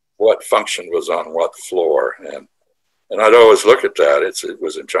what function was on what floor. And I'd always look at that. It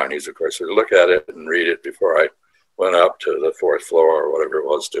was in Chinese, of course. I'd look at it and read it before I went up to the fourth floor or whatever it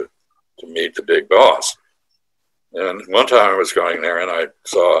was to meet the big boss. And one time I was going there and I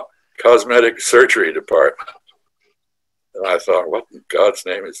saw cosmetic surgery department. And I thought, what in God's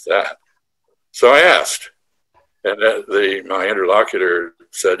name is that? So I asked. And my interlocutor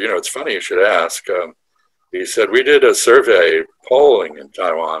said, it's funny you should ask. He said, we did a survey polling in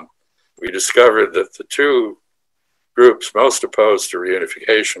Taiwan. We discovered that the two groups most opposed to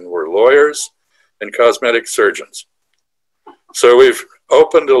reunification were lawyers and cosmetic surgeons. So we've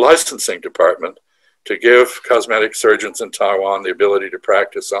opened a licensing department to give cosmetic surgeons in Taiwan the ability to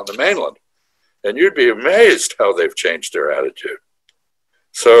practice on the mainland. And you'd be amazed how they've changed their attitude.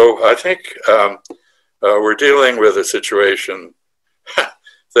 So I think we're dealing with a situation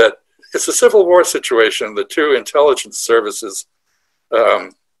that it's a civil war situation. The two intelligence services,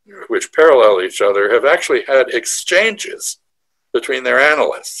 which parallel each other, have actually had exchanges between their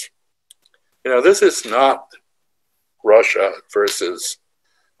analysts. This is not Russia versus,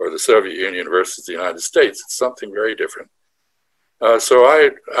 or the Soviet Union versus the United States. It's something very different. So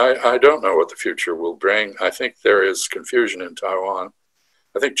I don't know what the future will bring. I think there is confusion in Taiwan.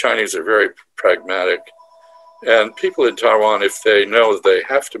 I think Chinese are very pragmatic. And people in Taiwan, if they know they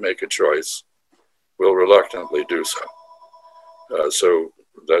have to make a choice, will reluctantly do so. So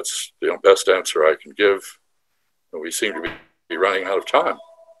that's the best answer I can give. We seem to be running out of time.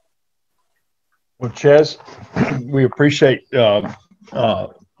 Well, Chaz, we appreciate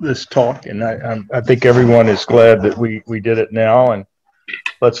this talk, and I think everyone is glad that we did it now. And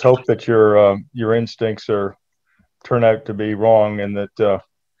let's hope that your instincts turn out to be wrong, and that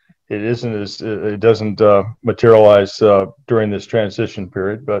it doesn't materialize during this transition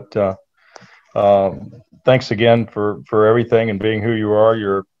period. But thanks again for everything and being who you are.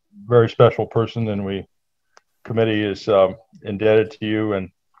 You're a very special person, and committee is indebted to you,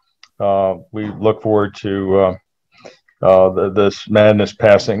 and we look forward to this madness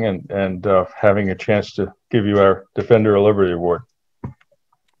passing and having a chance to give you our Defender of Liberty Award.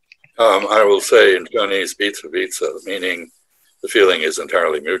 I will say in Chinese, pizza, meaning the feeling is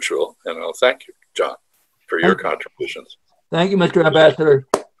entirely mutual. And I'll thank you, John, for your contributions. Thank you, Mr. Ambassador.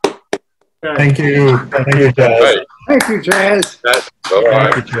 Thank you. Thank you, Chaz. Right. Thank you, Chaz.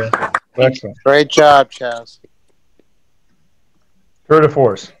 Bye-bye. Thank you, Chaz. Excellent. Great job, Chaz. Tour de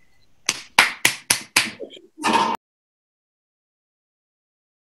force.